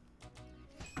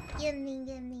 Gimme.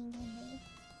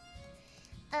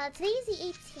 Today's the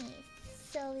 18th,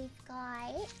 so we've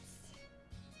got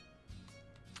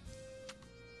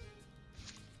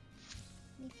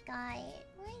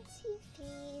 1, 2,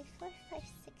 3, 4, 5,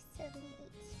 6, 7, 8,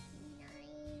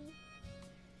 9.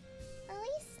 At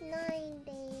least 9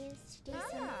 days to do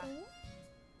something.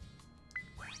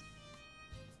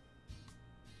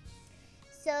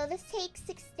 So this takes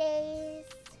 6 days.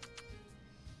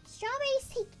 Strawberries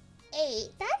take 8.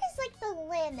 That is like the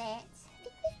limit. I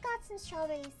think we've got some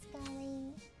strawberries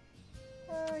going.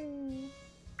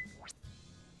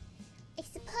 I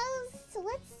suppose, so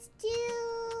let's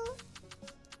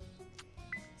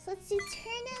do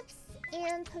turnips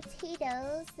and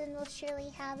potatoes, then we'll surely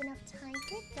have enough time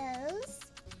for those.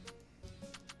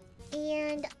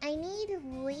 And I need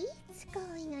wheat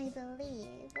going, I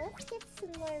believe. Let's get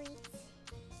some more wheat.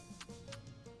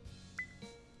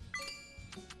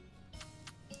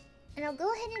 And I'll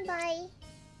go ahead and buy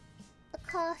a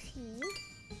coffee.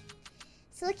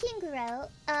 So it can grow.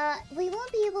 We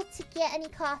won't be able to get any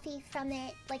coffee from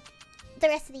it, like, the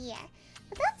rest of the year.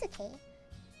 But that's okay.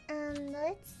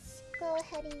 Let's go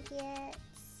ahead and get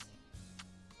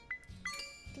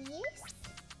these.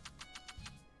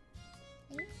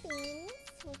 And beans.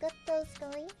 We'll get those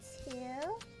going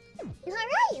too.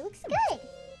 Alright, looks good.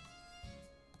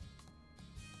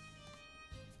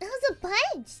 That was a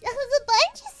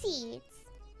bunch of seeds.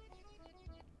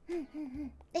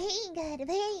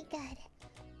 Very good.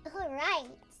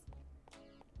 Alright.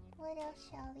 What else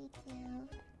shall we do?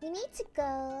 We need to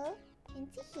go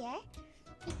into here.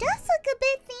 It does look a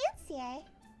bit fancier.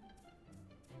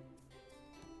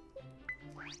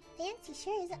 Fancy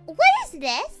sure is. What is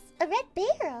this? A red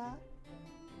barrel.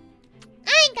 I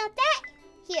ain't got that.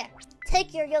 Here,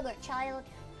 take your yogurt, child.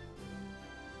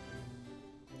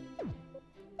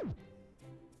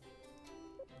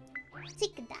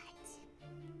 Take that.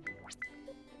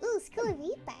 Ooh, School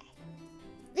Reaper.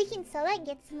 We can sell it and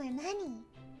get some more money.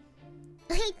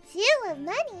 I do love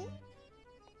money.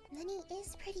 Money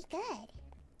is pretty good.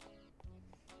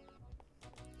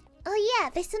 Oh yeah,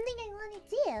 there's something I want to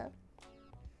do.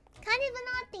 Kind of an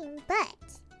odd thing, but...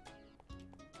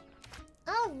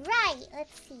 Alright,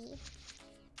 let's see.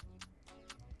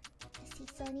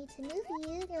 So I need to move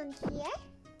you down here.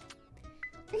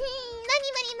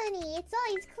 Money, money, money! It's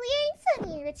always clear and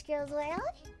sunny in Rich Girl's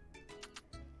world.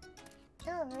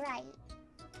 Alright.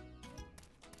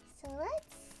 So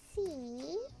let's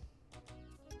see.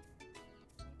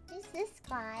 Who's this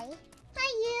guy? Hi,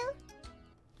 you!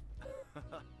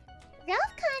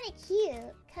 Ralph kinda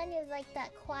cute. Kind of like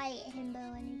that quiet himbo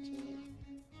energy.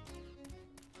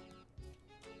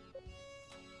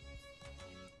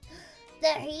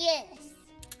 There he is!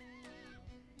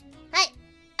 Hey!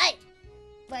 Hey!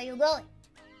 Where are you going?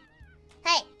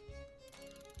 Hey!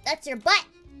 That's your butt!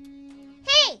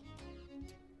 Hey!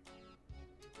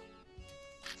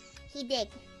 He did.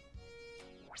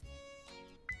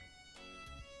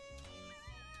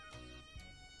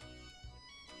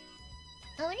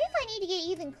 I wonder if I need to get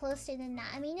even closer than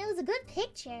that. I mean, it was a good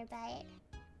picture, but...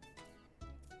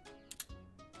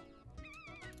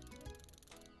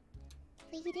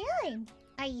 What are you doing?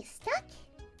 Are you stuck?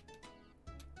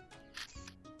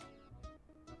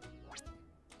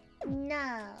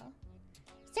 No.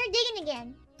 Start digging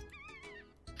again.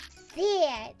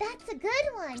 There. That's a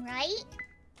good one, right?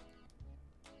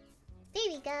 There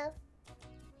we go.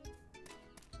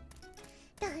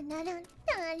 Dun, dun, dun,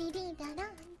 dun, dee, dee, dun,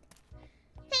 dun.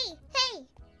 Hey, hey.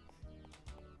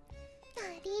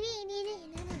 Dun, dee, dee, dee,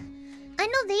 dee, dun, dun. I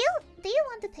know they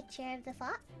want the picture of the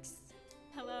fox.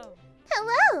 Hello.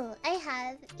 Hello! I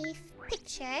have a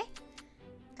picture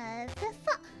of the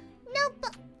fox. No,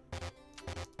 but...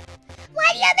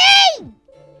 What do you mean?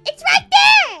 It's right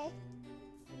there!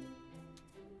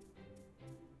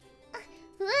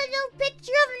 There's no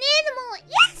picture of an animal.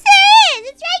 Yes, there is!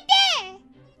 It's right there!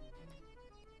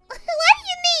 What do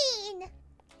you mean?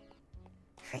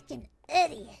 Freaking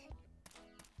idiot.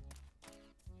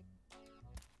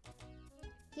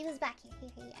 He was back here.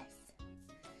 Here he is.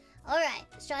 Alright,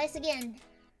 let's try this again.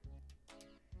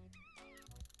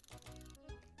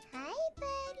 Hi,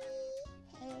 buddy.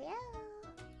 Hello.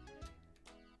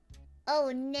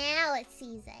 Oh, now it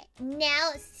sees it.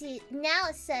 Now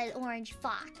it said orange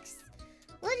fox.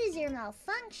 What is your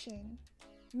malfunction?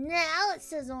 Now it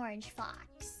says orange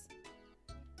fox.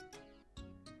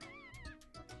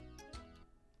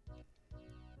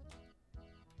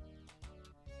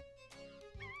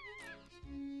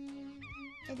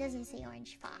 It doesn't say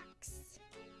orange fox.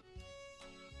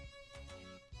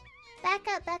 Back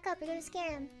up, you're gonna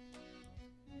scare him.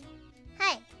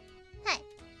 Hey, hey.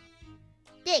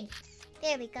 Dig.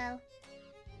 There we go.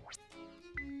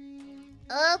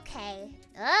 Okay,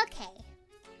 okay.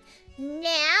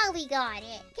 Now we got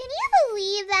it. Can you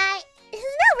believe that?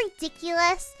 Isn't that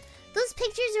ridiculous? Those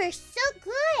pictures were so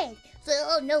good. So,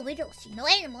 oh no, we don't see no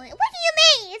animal. What do you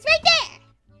mean? It's right there.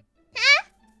 Huh?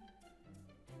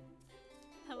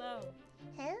 Hello.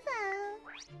 Hello.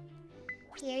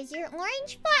 Here's your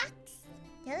orange fox.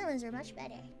 The other ones are much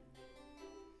better.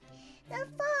 The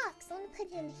fox. I'm gonna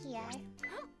put him here.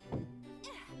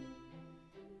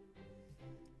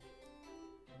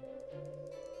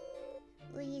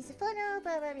 We'll use a photo.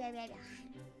 Blah, blah, blah, blah, blah.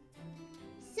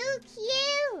 So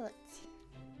cute.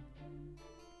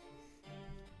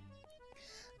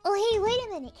 Oh, hey, wait a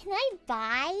minute. Can I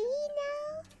buy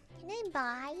now? Can I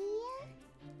buy?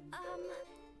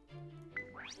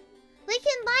 We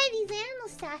can buy these animal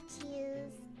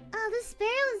statues. Oh, the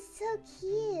sparrow is so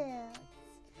cute.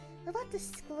 What about the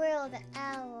squirrel, the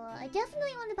owl? I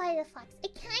definitely want to buy the fox. I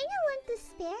kind of want the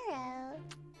sparrow.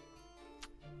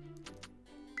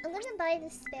 I'm gonna buy the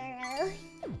sparrow.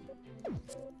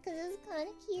 Because it's kind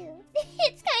of cute.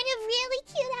 It's kind of really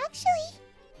cute, actually.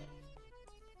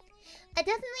 I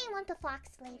definitely want the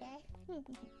fox later.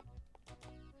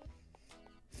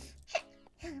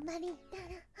 Money,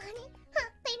 honey,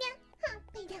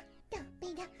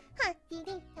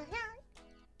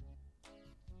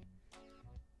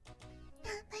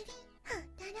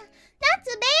 that's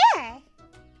a bear!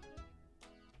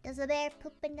 Does a bear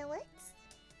poop in the woods?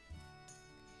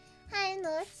 Hi,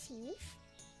 little teeth.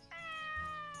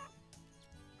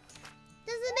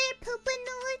 Does a bear poop in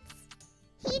the woods?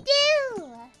 He do!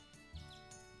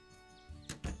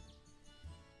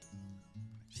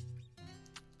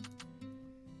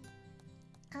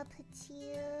 I'll put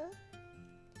you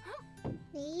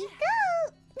There you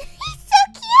go. He's so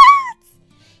cute.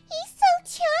 He's so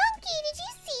chunky. Did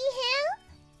you see him?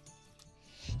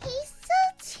 He's so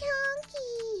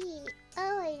chunky.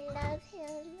 Oh, I love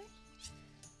him.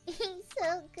 He's so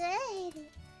good.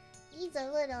 He's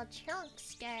a little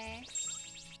chunkster.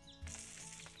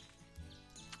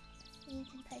 You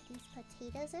can put these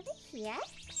potatoes over here.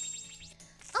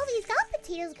 Oh, he's got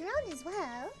potatoes grown as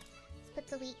well. Let's put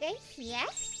the wheat right here.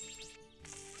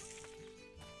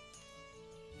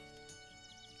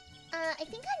 I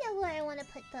think I know where I want to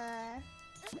put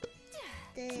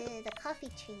the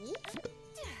coffee tree.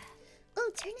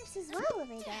 Oh, turnips as well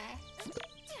over there.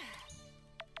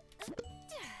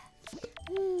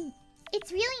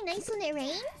 It's really nice when it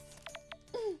rains.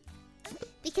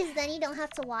 Because then you don't have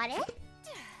to water.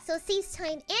 So it saves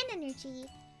time and energy.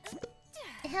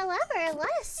 However, a lot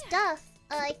of stuff,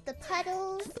 like the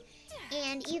puddles,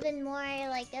 and even more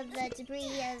like of the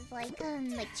debris of like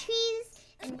trees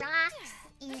and rocks,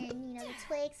 and you know, the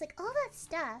twigs, like all that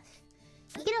stuff,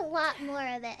 you get a lot more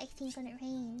of it, I think, when it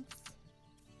rains.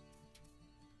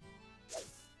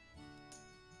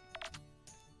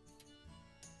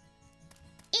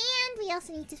 And we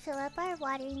also need to fill up our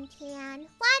watering can.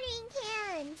 Watering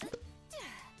can!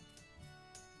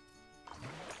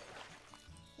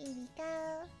 Here we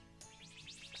go.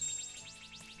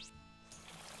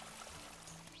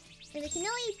 And we can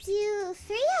only do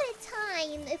 3 at a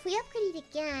time. If we upgrade it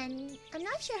again, I'm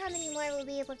not sure how many more we'll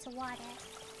be able to water.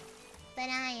 But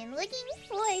I am looking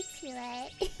forward to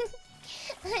it.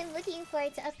 I'm looking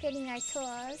forward to upgrading our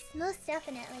tools. Most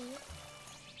definitely.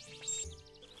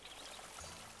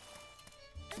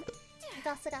 We've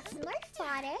also got some more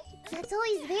fodder. That's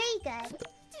always very good.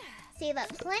 Save up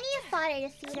plenty of fodder to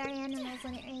feed our animals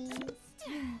when it rains.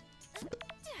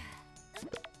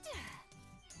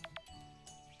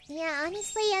 Yeah,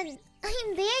 honestly, I'm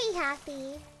very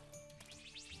happy.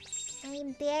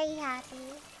 I'm very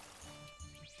happy.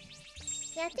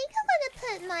 Yeah, I think I'm gonna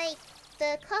put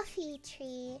the coffee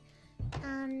tree.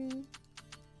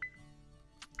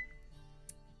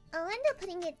 I'll end up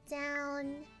putting it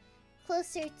down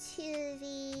closer to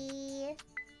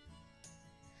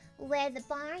where the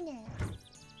barn is.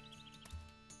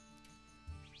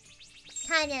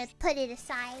 Kind of put it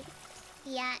aside.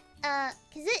 Yeah, cause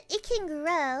it can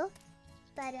grow,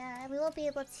 but we won't be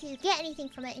able to get anything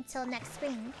from it until next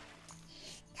spring.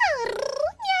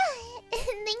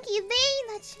 Thank you very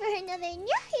much for another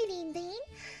Nya Bean.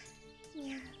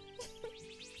 Yeah.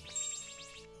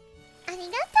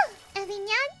 Arigato, everyone.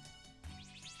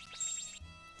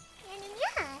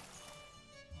 Yeah.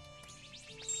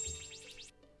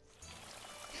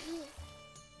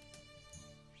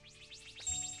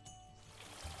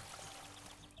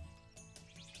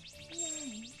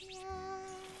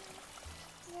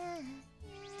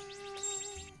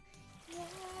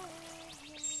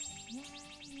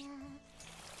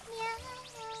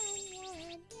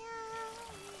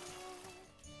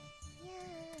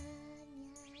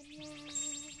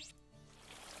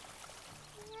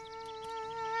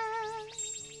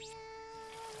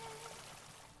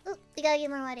 Oh, we gotta get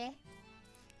more water.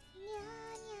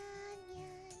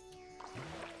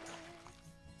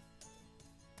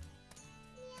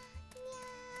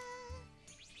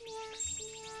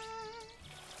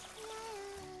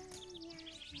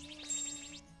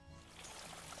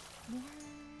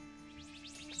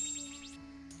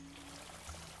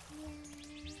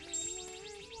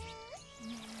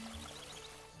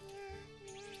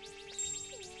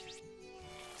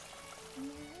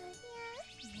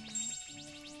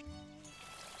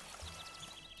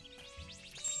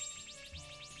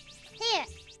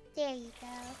 There you go.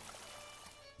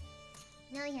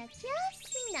 Now we have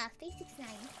just enough.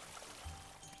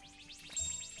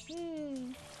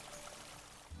 369.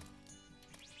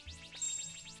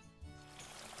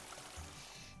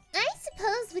 I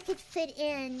suppose we could fit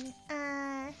in,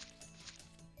 yeah,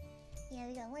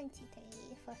 we got 1, 2, 3,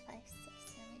 4, 5, 6,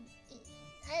 7, 8.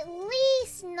 At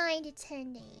least 9 to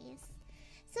 10 days.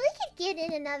 So we could get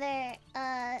in another,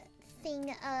 thing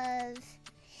of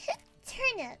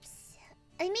turnips.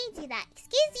 I may do that.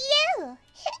 Excuse you!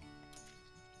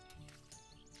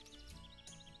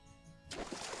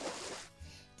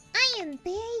 I am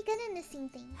very good at missing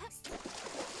things.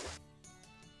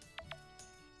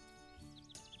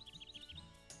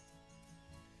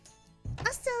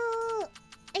 Also,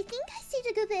 I think I saved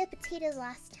a good bit of potatoes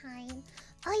last time.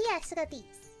 Oh yeah, I still got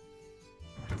these.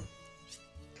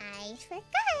 I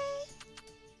forgot.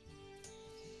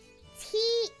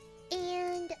 Tea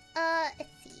and,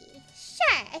 let's see.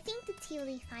 Sure, I think the tea will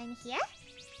be fine here.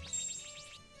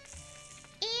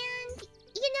 And,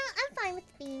 you know, I'm fine with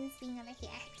the beans being over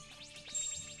here.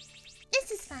 This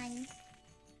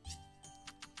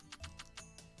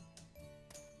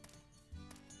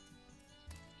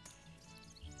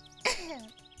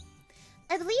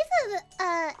believe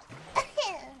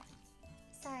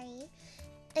sorry.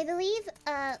 I believe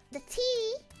the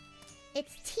tea,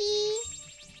 it's tea,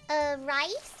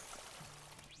 rice,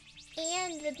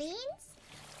 and the beans.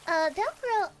 They'll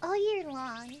grow all year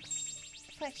long,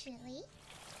 fortunately.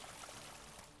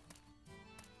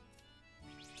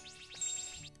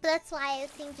 But that's why I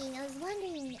was thinking, I was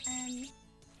wondering,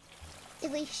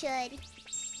 if we should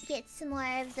get some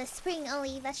more of the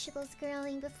spring-only vegetables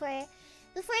growing before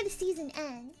the season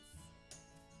ends.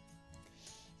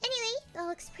 Anyway, that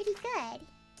looks pretty good.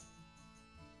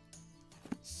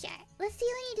 Sure. Let's see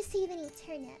if I need to save any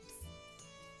turnips.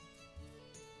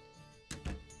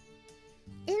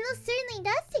 It most certainly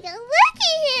does take a look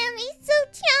at him! He's so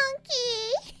chunky!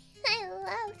 I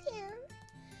love him.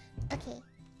 Okay.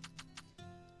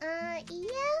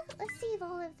 Yeah, let's save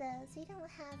all of those. We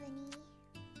don't have any.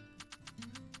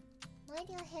 Why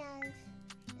do I have...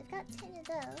 I've got 10 of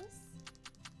those.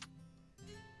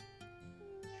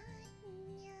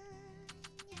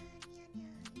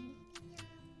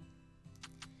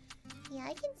 Yeah,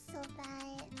 I can sell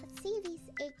that. Let's save these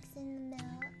eggs in the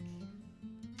milk.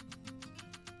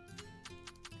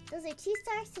 Those are 2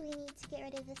 stars, so we need to get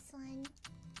rid of this one.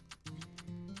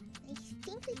 I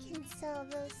think we can sell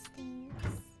those things.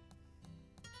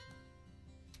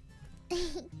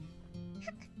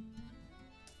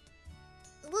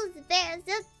 Wolf's bear is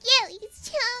so cute. He's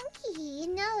chunky. You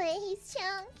know it. He's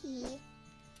chunky.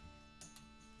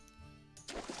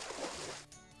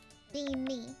 Be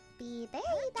me. Be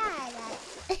very bad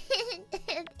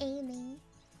at aiming.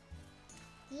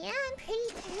 Yeah, I'm pretty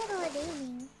terrible at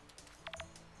aiming.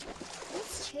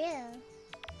 It's true.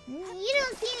 You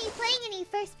don't see me playing any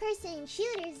first-person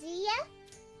shooters, do ya?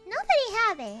 Nobody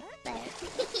haven't, but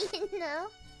you know.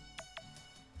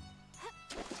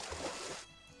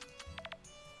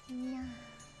 No.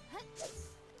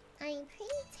 I'm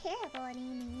pretty terrible at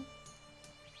aiming.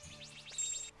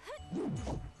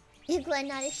 You're Glenn,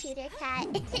 not a shooter cat.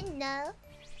 No.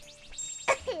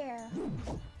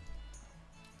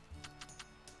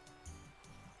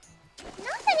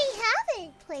 Not that I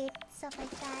haven't played stuff like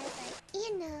that, but you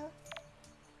know.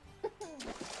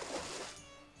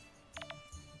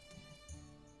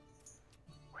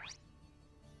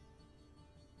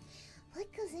 What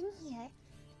goes in here?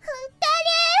 Oh,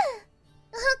 Daddy!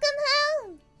 Welcome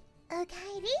home!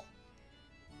 Okay?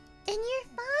 And you're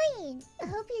fine! I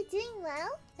hope you're doing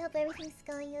well. I hope everything's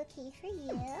going okay for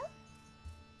you.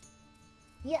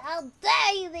 Yeah, how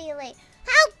dare you be late!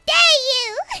 How dare you!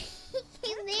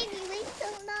 You made me wait so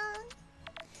long.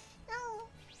 No,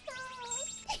 no.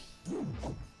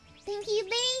 Thank you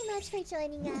very much for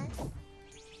joining us.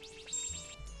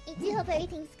 I do hope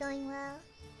everything's going well.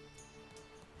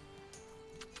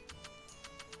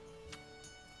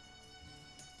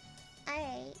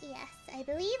 Alright, yes. I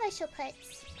believe I shall put...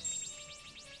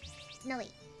 No,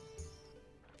 wait.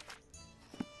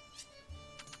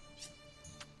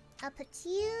 I'll put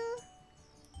you...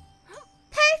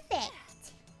 Perfect!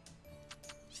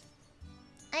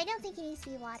 I don't think it needs to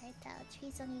be watered, though.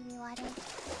 Trees don't need to be watered.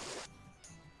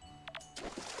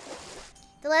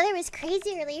 The weather was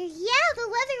crazy earlier. Yeah, the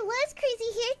weather was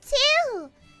crazy here,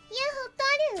 too! Yeah,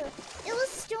 Hotaru! It was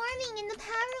storming and the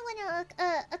power went out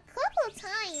a couple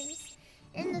times.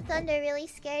 And the thunder really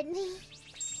scared me.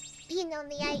 You know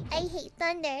me, I hate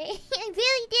thunder. I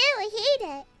really do, I hate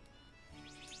it.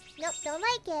 Nope, don't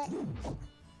like it.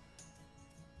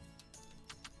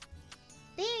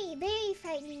 Very, very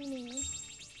frightening me.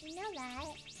 You know that.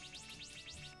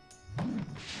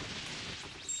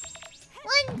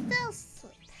 One fell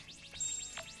swoop.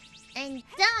 And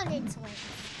down it went.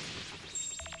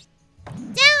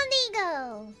 Down they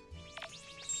go!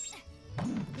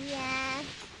 Yeah.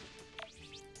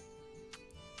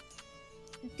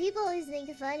 People always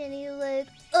make fun of me, like,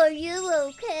 are you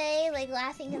okay? Like,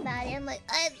 laughing about it. I'm like,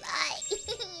 I'm fine.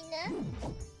 You know?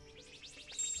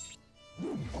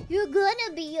 You're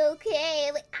gonna be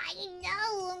okay. Like, I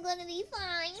know I'm gonna be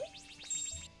fine.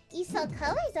 You saw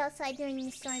colors outside during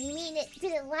the storm. You mean,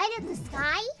 did it light up the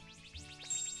sky?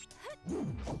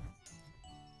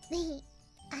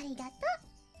 Arigato.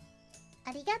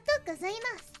 Arigato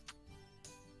gozaimasu.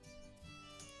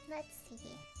 Let's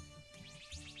see.